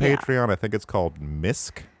on the Yeah. Patreon. I think it's called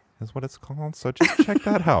Misc is what it's called. So just check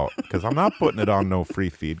that out because I'm not putting it on no free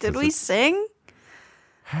feed. Did we sing?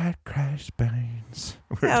 Hot crash bangs.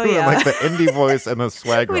 We're Oh, doing yeah. like the indie voice and the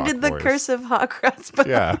swag We rock did the voice. cursive hot cross buns.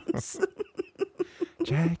 Yeah.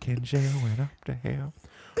 Jack and Jill went up to hell.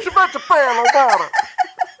 That's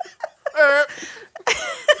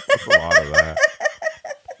a lot of that.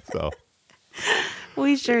 So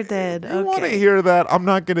We sure did. you want to Okay. hear that? I'm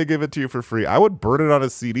not going to give it to you for free. I would burn it on a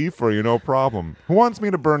CD for you, no problem. Who wants me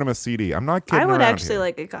to burn him a CD? I'm not kidding I would around actually here.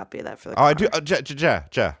 like a copy of that for the Oh, I car. do. Ja.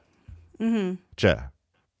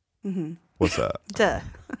 Mm-hmm. What's up? Duh.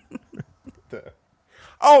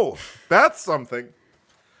 Oh, that's something.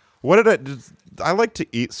 What did I like to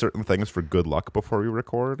eat certain things for good luck before we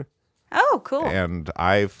record. Oh, cool. And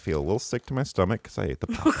I feel a little sick to my stomach because I ate the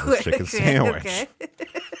popcorn chicken sandwich. Okay.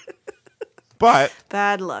 But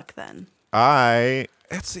Bad luck then.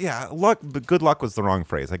 luck. But good luck was the wrong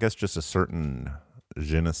phrase. I guess just a certain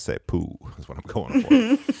je ne sais plus is what I'm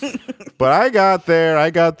going for. But I got there.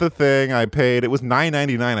 I got the thing. I paid. It was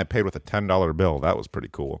 $9.99. I paid with a $10 bill. That was pretty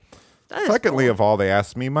cool. That is Secondly cool. of all, they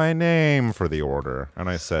asked me my name for the order. And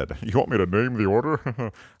I said, you want me to name the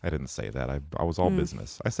order? I didn't say that. I was all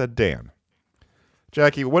business. I said, Dan.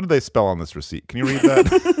 Jackie, what did they spell on this receipt? Can you read that?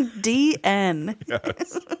 DN.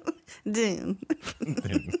 Yes. Dune.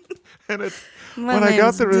 And My when I got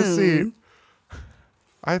name's the receipt, Dune.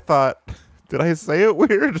 I thought, did I say it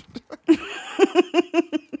weird?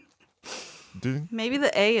 Dun- Maybe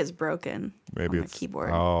the A is broken. Maybe on it's the keyboard.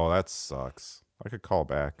 Oh, that sucks. I could call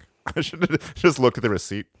back. I should have just looked at the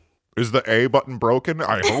receipt. Is the A button broken?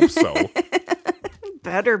 I hope so.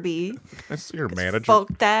 Better be. I see your manager.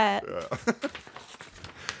 Fuck that.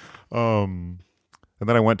 And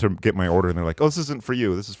then I went to get my order, and they're like, "Oh, this isn't for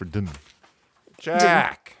you. This is for dinner."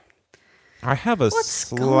 Jack, I have a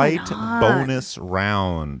slight going on? bonus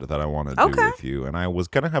round that I want to do Okay. with you, and I was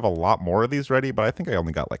gonna have a lot more of these ready, but I think I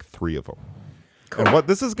only got like 3 of them. And what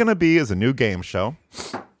this is gonna be is a new game show.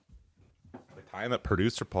 The kind that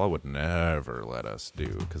producer Paul would never let us do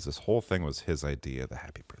because this whole thing was his idea, the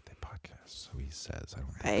Happy Birthday podcast. So he says, "I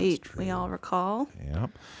don't think Right. that's true." We all recall. Yep.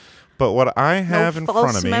 But what I have No in false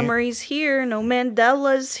front of me, memories here. No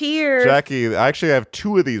Mandela's here. Jackie, I actually have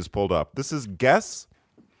 2 of these pulled up. This is Guess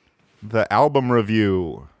the Album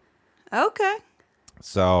Review. Okay.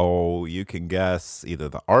 So you can guess either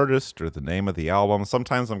the artist or the name of the album.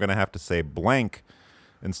 Sometimes I'm going to have to say blank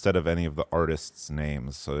instead of any of the artists'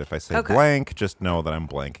 names. So if I say Okay. blank, just know that I'm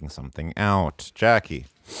blanking something out. Jackie,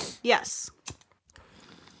 Yes.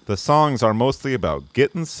 the songs are mostly about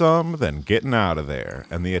getting some, then getting out of there.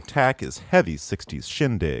 And the attack is heavy 60s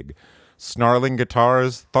shindig. Snarling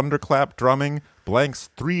guitars, thunderclap drumming, blank's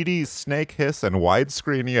 3D snake hiss, and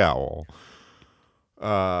widescreen yowl.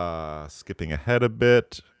 Skipping ahead a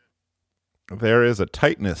bit. There is a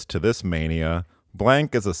tightness to this mania.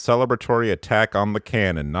 Blank is a celebratory attack on the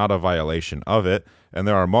canon, not a violation of it. And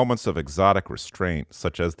there are moments of exotic restraint,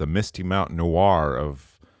 such as the Misty Mountain Noir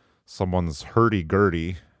of someone's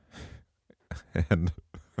hurdy-gurdy. And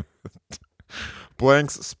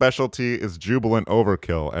Blank's specialty is jubilant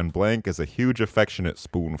overkill, and Blank is a huge affectionate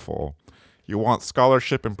spoonful. You want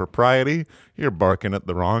scholarship and propriety? You're barking at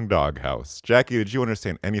the wrong doghouse. Jackie, did you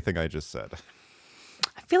understand anything I just said?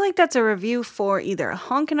 I feel like that's a review for either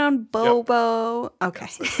Honkin on Bobo. Okay.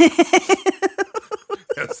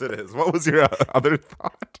 Yes, it is. What was your other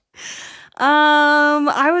thought?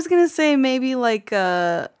 I was gonna say maybe like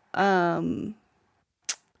not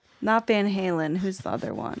Van Halen. Who's the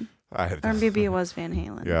other one? Or maybe it was Van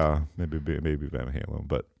Halen. Yeah, maybe Van Halen,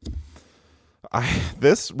 but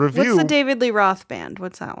this review. What's the David Lee Roth band?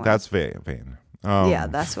 What's that one? That's Van. Yeah,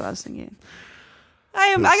 that's what I was thinking.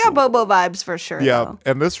 I got Bobo vibes for sure. Yeah, though.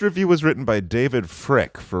 and this review was written by David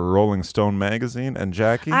Frick for Rolling Stone magazine. And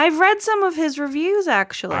Jackie, I've read some of his reviews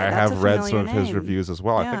actually. I That's have a read some familiar of his name. reviews as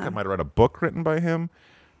well. I think Yeah. I might have read a book written by him.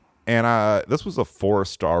 And this was a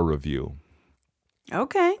 4-star review.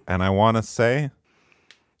 Okay. And I want to say,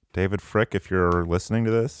 David Frick, if you're listening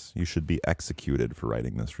to this, you should be executed for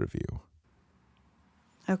writing this review.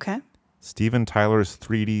 Okay. Steven Tyler's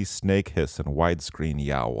 3D snake hiss and widescreen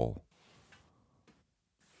yowl.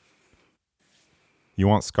 You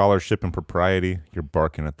want scholarship and propriety? You're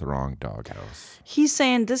barking at the wrong doghouse. He's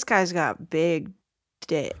saying this guy's got big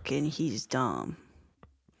dick and he's dumb.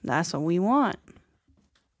 That's what we want.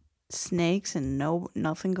 Snakes and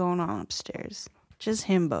nothing going on upstairs. Just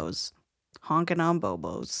himbos. Honking on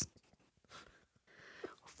Bobos.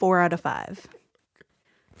 4 out of 5.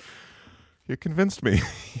 You convinced me.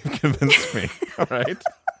 You convinced me. All right.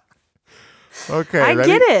 Okay. I ready?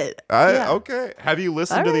 get it. Yeah. Okay. Have you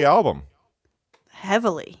listened All to the right. album?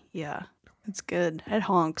 Heavily. Yeah. It's good. It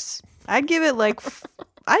honks. I'd give it like,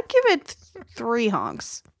 I'd give it 3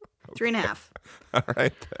 honks. 3.5. All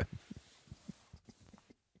right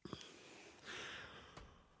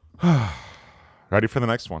then. Ready for the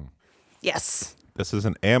next one? Yes. This is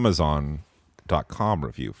an Amazon.com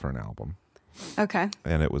review for an album. Okay.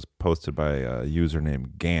 And it was posted by a user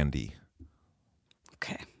named Gandhi.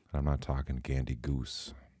 Okay. I'm not talking Gandhi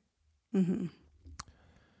Goose. Mm-hmm.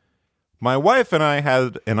 My wife and I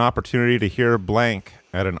had an opportunity to hear Blank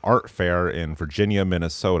at an art fair in Virginia,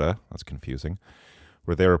 Minnesota. That's confusing.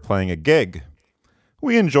 Where they were playing a gig.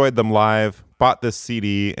 We enjoyed them live, bought this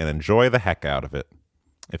CD, and enjoy the heck out of it.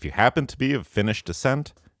 If you happen to be of Finnish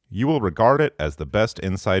descent, you will regard it as the best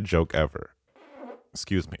inside joke ever.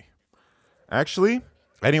 Excuse me. Actually,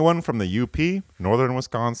 anyone from the UP, northern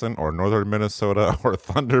Wisconsin, or northern Minnesota, or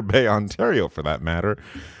Thunder Bay, Ontario, for that matter,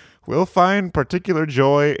 will find particular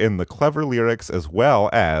joy in the clever lyrics as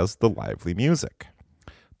well as the lively music.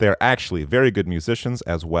 They are actually very good musicians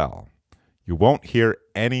as well. You won't hear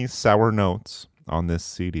any sour notes on this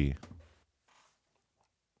CD.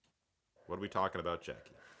 What are we talking about, Jackie?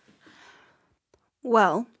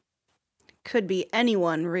 Well, could be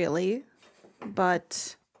anyone really,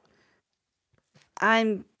 but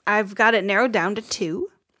I've got it narrowed down to 2.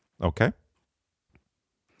 Okay.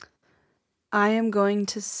 I am going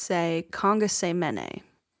to say Conga Se Mene.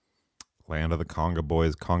 Land of the Conga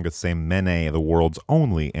Boys, Conga Se Mene, the world's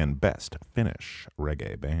only and best Finnish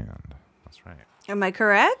reggae band. That's right. Am I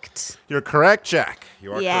correct? You're correct, Jack.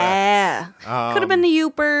 You are Yeah. correct. Could have been the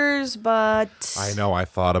Youpers, but I know. I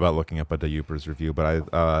thought about looking up a Youpers review, but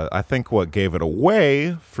I think what gave it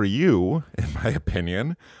away for you, in my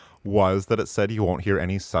opinion, was that it said you won't hear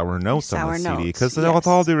any sour notes on the CD. Because with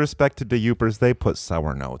all due respect to the Youpers, they put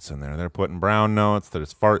sour notes in there. They're putting brown notes.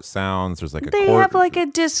 There's fart sounds. There's like they have like a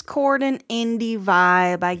discordant indie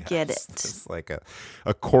vibe. I get it. It's like a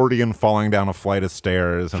accordion falling down a flight of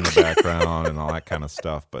stairs in the background and all that kind of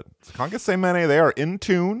stuff. But Conga Se Mene, they are in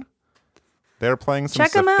tune. They're playing some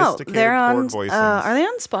Check them out. sophisticated They're on. chord voicings. Are they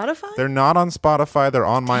on Spotify? They're not on Spotify. They're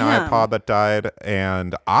on my Damn. iPod that died,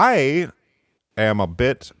 and I am a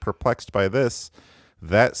bit perplexed by this.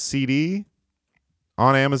 That CD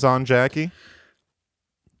on Amazon, Jackie.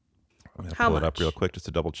 I'm gonna How pull it up much? real quick just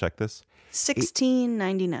to double check this.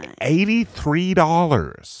 $16.99.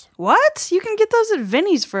 $83. What? You can get those at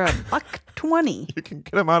Vinny's for $1.20. You can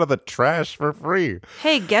get them out of the trash for free.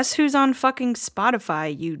 Hey, guess who's on fucking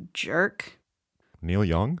Spotify, you jerk? Neil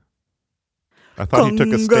Young? I thought he took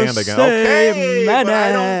a Conga stand again. Okay, Se but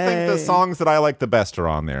I don't think the Mene. songs that I like the best are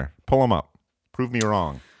on there. Pull them up. Prove me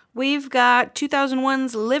wrong. We've got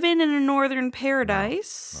 2001's Living in a Northern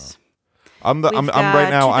Paradise. I'm right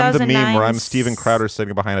now. I'm the meme where I'm Steven Crowder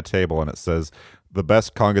sitting behind a table, and it says the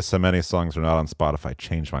best Conga Se Mene songs are not on Spotify.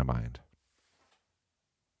 Change my mind.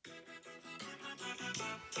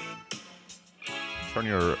 Turn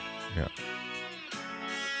your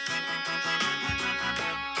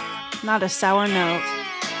Not a sour note.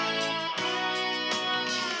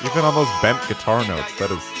 Even on those bent guitar notes, that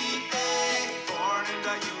is.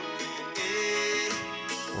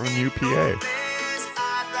 We're in UPA.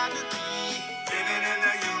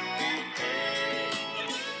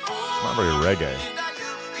 It's not very reggae.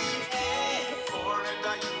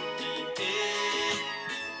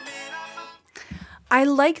 I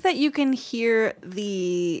like that you can hear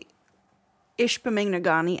the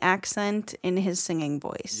Ishpeming accent in his singing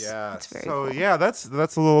voice. Yeah. It's very So cool. yeah, that's a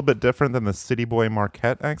little bit different than the City Boy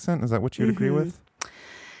Marquette accent. Is that what you'd agree with?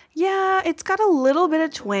 Yeah, it's got a little bit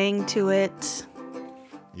of twang to it.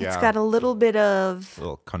 Yeah. It's got a little bit of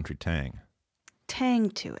little country tang. tang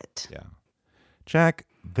to it. Yeah. Jack,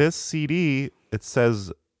 this CD, it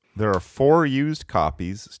says there are 4 used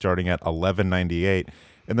copies starting at $11.98,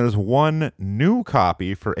 and there's 1 new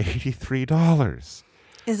copy for $83.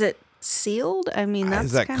 Is it sealed? I mean, that's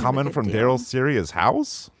Is that kind of a coming good from deal. Daryl Siria's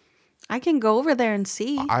house? I can go over there and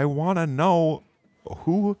see. I want to know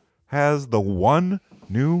who has the 1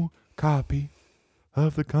 new copy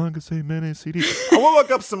of the Conga Se Mene CD. I will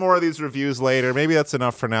look up some more of these reviews later. Maybe that's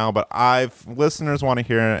enough for now, but listeners want to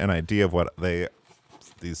hear an idea of what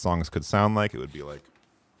these songs could sound like. It would be like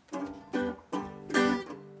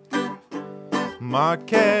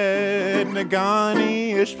Marquette,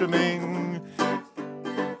 Nagani, Ishpeming,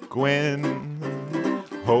 Gwyn,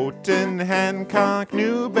 Houghton, Hancock,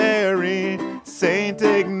 Newberry, St.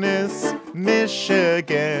 Ignace,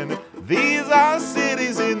 Michigan. These are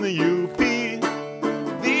cities in the UP.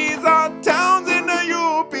 These are towns in the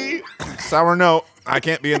UP. Sour note. I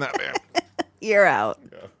can't be in that band. You're out.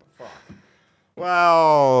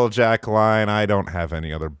 Well, Jacqueline, I don't have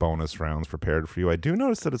any other bonus rounds prepared for you. I do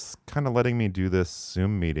notice that it's kind of letting me do this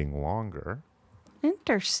Zoom meeting longer.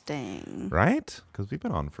 Interesting. Right? Because we've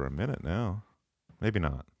been on for a minute now. Maybe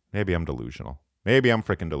not. Maybe I'm delusional. Maybe I'm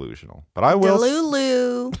freaking delusional. But I will.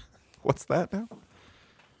 Delulu. What's that now?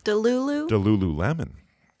 Delulu? Delululemon.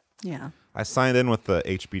 Yeah. I signed in with the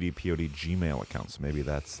HBDPOD Gmail account, so maybe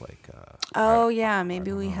that's like... yeah.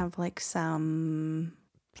 Maybe we have like someone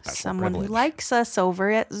privilege. who likes us over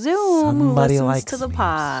at Zoom Somebody who listens likes to the me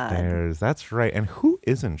pod. upstairs. That's right. And who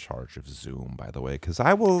is in charge of Zoom, by the way? Because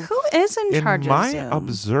I will... Who is in charge of Zoom? In my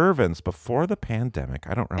observance before the pandemic,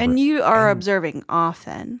 I don't remember. And you are observing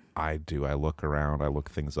often. I do. I look around. I look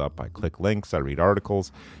things up. I click links. I read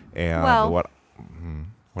articles. And Well- what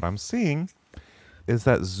I'm seeing is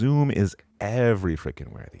that Zoom is every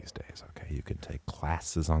freaking where these days. Okay, you can take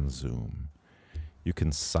classes on Zoom. You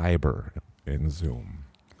can cyber in Zoom.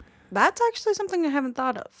 That's actually something I haven't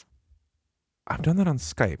thought of. I've done that on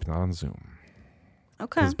Skype, not on Zoom.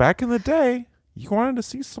 Okay. Because back in the day, you wanted to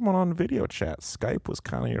see someone on video chat. Skype was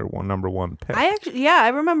kind of your number one pick. I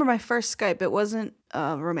remember my first Skype. It wasn't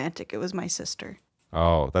romantic. It was my sister.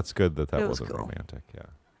 Oh, that's good that It was wasn't cool. romantic. Yeah.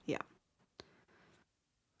 Yeah.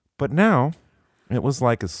 But now, it was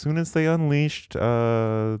like as soon as they unleashed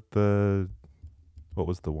what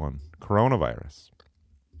was the one? Coronavirus.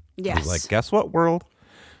 It Yes. was like, guess what, world?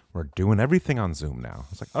 We're doing everything on Zoom now.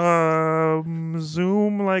 It's like,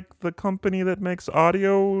 Zoom, like the company that makes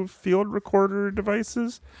audio field recorder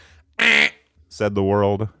devices? Said the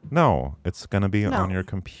world. No, it's going to be on your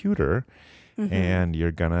computer. Mm-hmm. And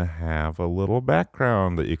you're going to have a little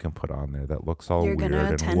background that you can put on there that looks all You're weird gonna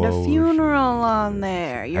and attend a funeral on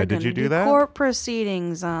there. You're did gonna you do that? court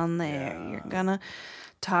proceedings on there. Yeah. You're gonna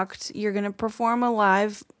you're gonna perform a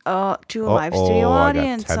live to a live studio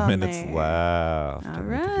audience I got 10 on minutes there. left. All I need to do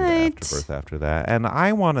the right. Afterbirth after that. And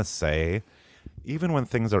I want to say, even when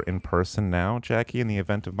things are in person now, Jackie, in the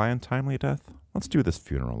event of my untimely death, let's do this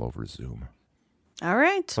funeral over Zoom. All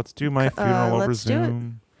right. Let's do my funeral over let's do it.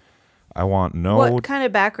 Zoom. I want What kind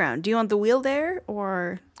of background? Do you want the wheel there,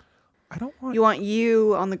 or I don't want. you want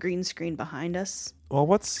you on the green screen behind us? Well,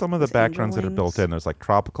 what's some of the With angel backgrounds that are built wings. in? There's like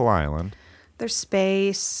Tropical Island, There's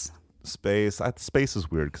space. space. Space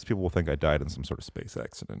is weird because people will think I died in some sort of space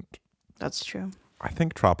accident. That's true. I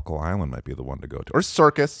think Tropical Island might be the one to go to, or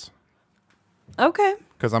circus, Okay.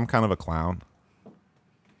 because I'm kind of a clown.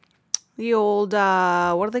 The old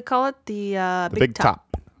what do they call it? The The big top.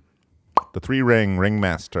 The 3-ring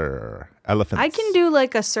ringmaster elephant. I can do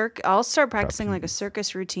like a I'll start practicing like a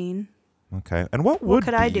circus routine. Okay, and what would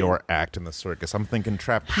could be I do? your act in the circus? I'm thinking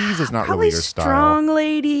trapeze is not Probably really your style. strong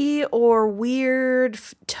lady or weird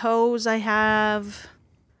toes I have.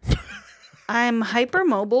 I'm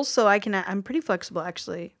hypermobile, so I'm pretty flexible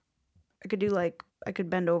actually. I could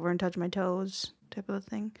bend over and touch my toes type of a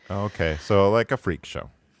thing. Okay, so like a freak show.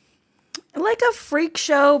 Like a freak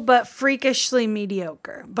show, but freakishly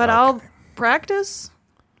mediocre. But I'll practice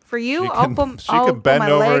for you. I'll put could bend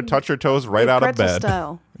my over leg and touch her toes right out of pretzel bed.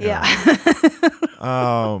 Style. Yeah.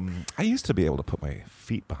 I used to be able to put my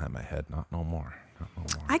feet behind my head. Not no more.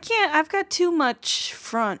 I can't. I've got too much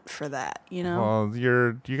front for that. You know. Well,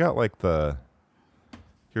 you got like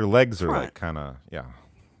your legs are Front. like kind of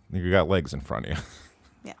You got legs in front of you.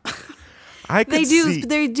 Yeah. I could They do.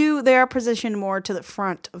 see. They are positioned more to the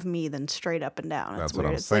front of me than straight up and down. That's It's what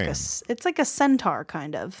weird. I'm It's like saying. it's like a centaur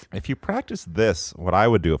kind of. If you practice this, what I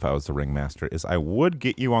would do if I was the ringmaster is I would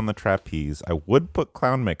get you on the trapeze. I would put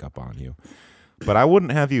clown makeup on you, but I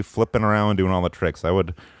wouldn't have you flipping around doing all the tricks. I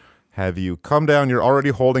would have you come down. You're already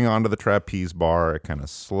holding onto the trapeze bar. It kind of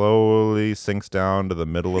slowly sinks down to the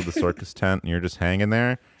middle of the circus tent, and you're just hanging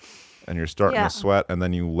there, and you're starting Yeah. to sweat, and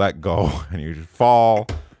then you let go, and you just fall.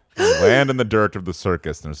 You land in the dirt of the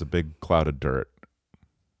circus, and there's a big cloud of dirt.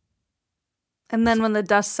 And then when the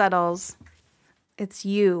dust settles, it's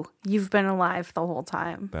you. You've been alive the whole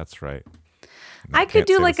time. That's right. I could can't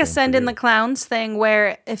do say the like a same send for in you. the clowns thing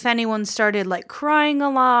where if anyone started like crying a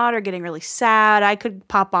lot or getting really sad, I could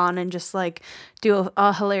pop on and just like do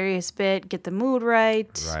a hilarious bit, get the mood right.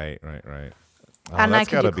 Right. Oh, And I that's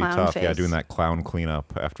could gotta do be clown tough. Yeah, face. doing that clown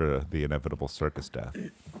cleanup after the inevitable circus death.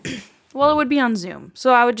 Well, it would be on Zoom.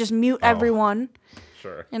 So I would just mute everyone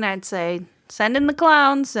Sure. and I'd say, send in the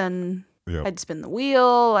clowns and Yep. I'd spin the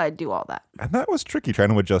wheel. I'd do all that. And that was tricky trying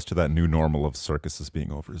to adjust to that new normal of circuses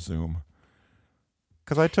being over Zoom.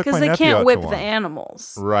 Because I took my Because they nephew can't out whip to the one.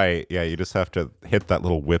 animals. Right. Yeah, you just have to hit that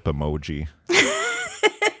little whip emoji.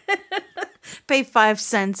 Pay 5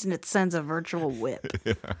 cents and it sends a virtual whip.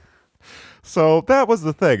 So that was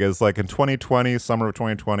the thing. Is like in 2020, summer of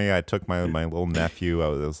 2020, I took my little nephew.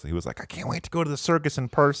 He was like, I can't wait to go to the circus in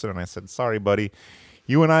person. And I said, sorry, buddy.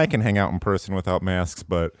 You and I can hang out in person without masks,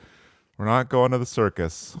 but we're not going to the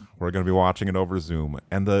circus. We're going to be watching it over Zoom.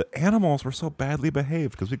 And the animals were so badly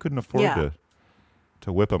behaved because we couldn't afford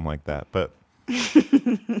to whip them like that. But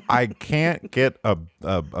I can't get a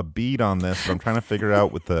beat on this. But I'm trying to figure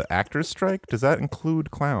out with the actors strike, does that include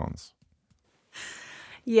clowns?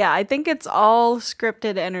 Yeah, I think it's all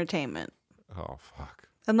scripted entertainment. Oh, fuck.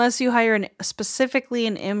 Unless you hire specifically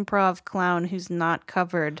an improv clown who's not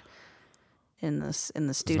covered in the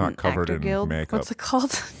student covered actor in guild. makeup. What's it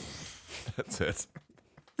called? That's it.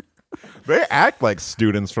 They act like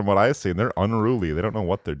students from what I've seen. They're unruly. They don't know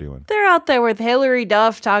what they're doing. They're out there with Hillary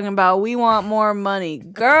Duff talking about we want more money.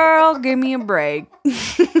 Girl, give me a break.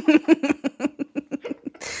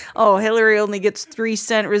 Oh, Hillary only gets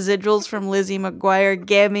 3-cent residuals from Lizzie McGuire.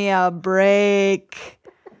 Give me a break.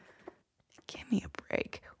 Give me a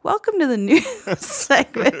break. Welcome to the new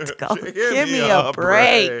segment called Give Me a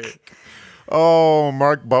break. Oh,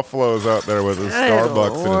 Mark Buffalo's out there with his Good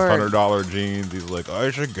Starbucks Lord. and his $100 jeans. He's like,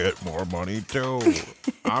 I should get more money too.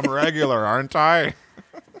 I'm regular, aren't I?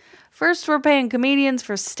 First, we're paying comedians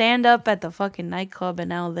for stand-up at the fucking nightclub, and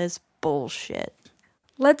now this bullshit.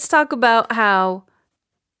 Let's talk about how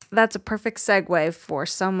that's a perfect segue for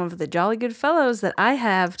some of the jolly good fellows that I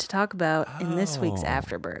have to talk about in this week's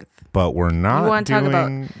Afterbirth. But we're not wanna talk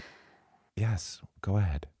about- Yes, go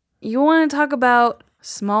ahead. You want to talk about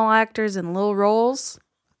small actors in little roles?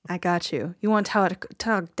 I got you. You want to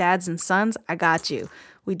talk dads and sons? I got you.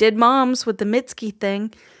 We did moms with the Mitski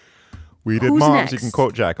thing. We did Who's moms. next? You can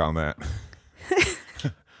quote Jack on that.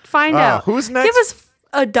 Find out. Who's next? Give us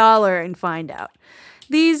 $1 and find out.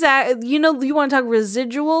 These, you want to talk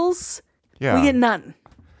residuals? Yeah. We get none.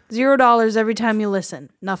 $0 every time you listen.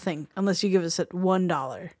 Nothing unless you give us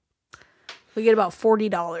 $1. We get about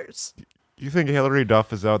 $40. You think Hillary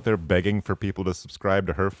Duff is out there begging for people to subscribe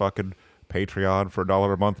to her fucking Patreon for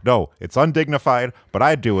 $1 a month? No, it's undignified, but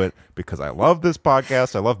I do it because I love this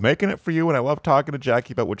podcast. I love making it for you, and I love talking to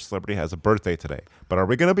Jackie about which celebrity has a birthday today. But are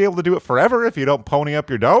we going to be able to do it forever if you don't pony up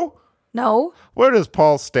your dough? No. Where does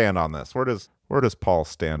Paul stand on this? Where does Paul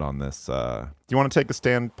stand on this? Do you want to take a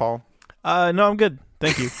stand, Paul? No, I'm good.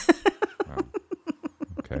 Thank you.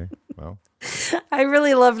 Okay, well. I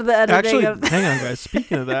really loved the editing Actually, of hang on, guys.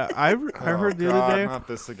 Speaking of that, I heard the other day Not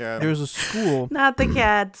this again. there was a school Not the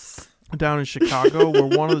cats. down in Chicago where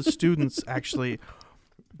one of the students actually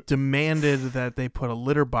demanded that they put a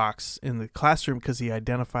litter box in the classroom because he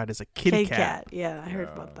identified as a kitty cat. Yeah, I heard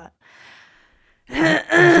about that. Is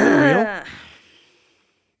that real?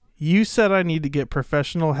 You said I need to get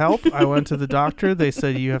professional help. I went to the doctor. They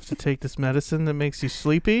said you have to take this medicine that makes you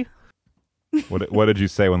sleepy. What did you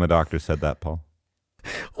say when the doctor said that, Paul?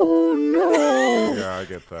 Oh no! Yeah, I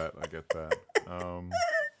get that.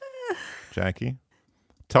 Jackie,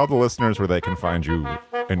 tell the listeners where they can find you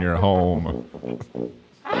in your home.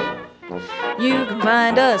 You can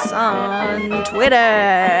find us on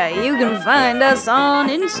Twitter. You can find us on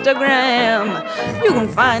Instagram. You can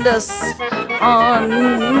find us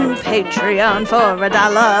on Patreon for $1.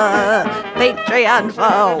 Patreon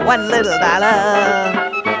for $1 little dollar.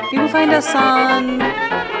 You can find us on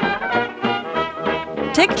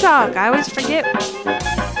TikTok. I always forget.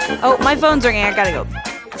 Oh, my phone's ringing. I gotta go.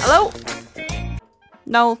 Hello?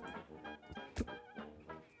 No.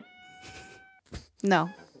 No.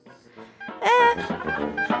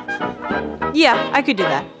 Yeah, I could do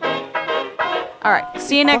that. All right.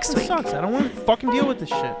 See you next Fucking week. sucks. I don't want to fucking deal with this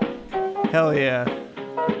shit. Hell yeah.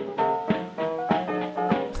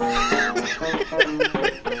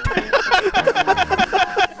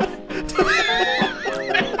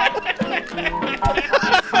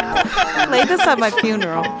 Play this at my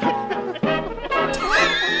funeral.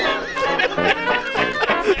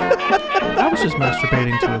 I was just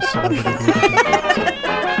masturbating to a celebrity movie.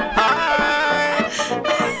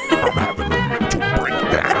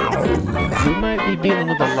 We might be dealing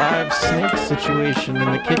with a live snake situation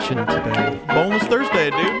in the kitchen today. Boneless Thursday,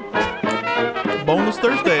 dude. Boneless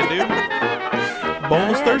Thursday, dude.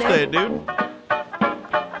 Boneless Thursday, dude.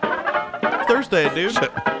 Thursday, dude.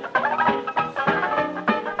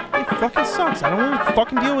 It fucking sucks. I don't want to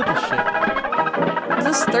fucking deal with this shit. Is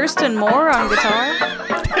this Thurston Moore on guitar?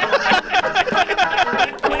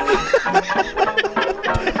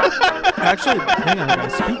 Actually, hang on,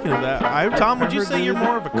 guys. Speaking of that, Tom, would you say you're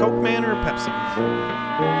more of a Coke man or a Pepsi man?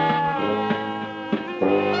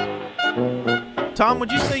 Tom,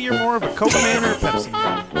 would you say you're more of a Coke man or a Pepsi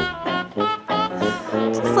man?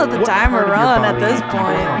 Just let the What timer part of your run at body this do you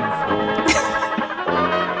point. come from?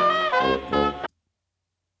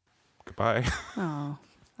 Goodbye. Oh,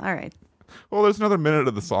 all right. Well, there's another minute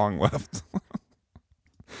of the song left.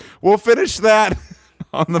 We'll finish that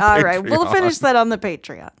on the Patreon. All right, we'll finish that on the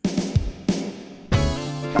Patreon.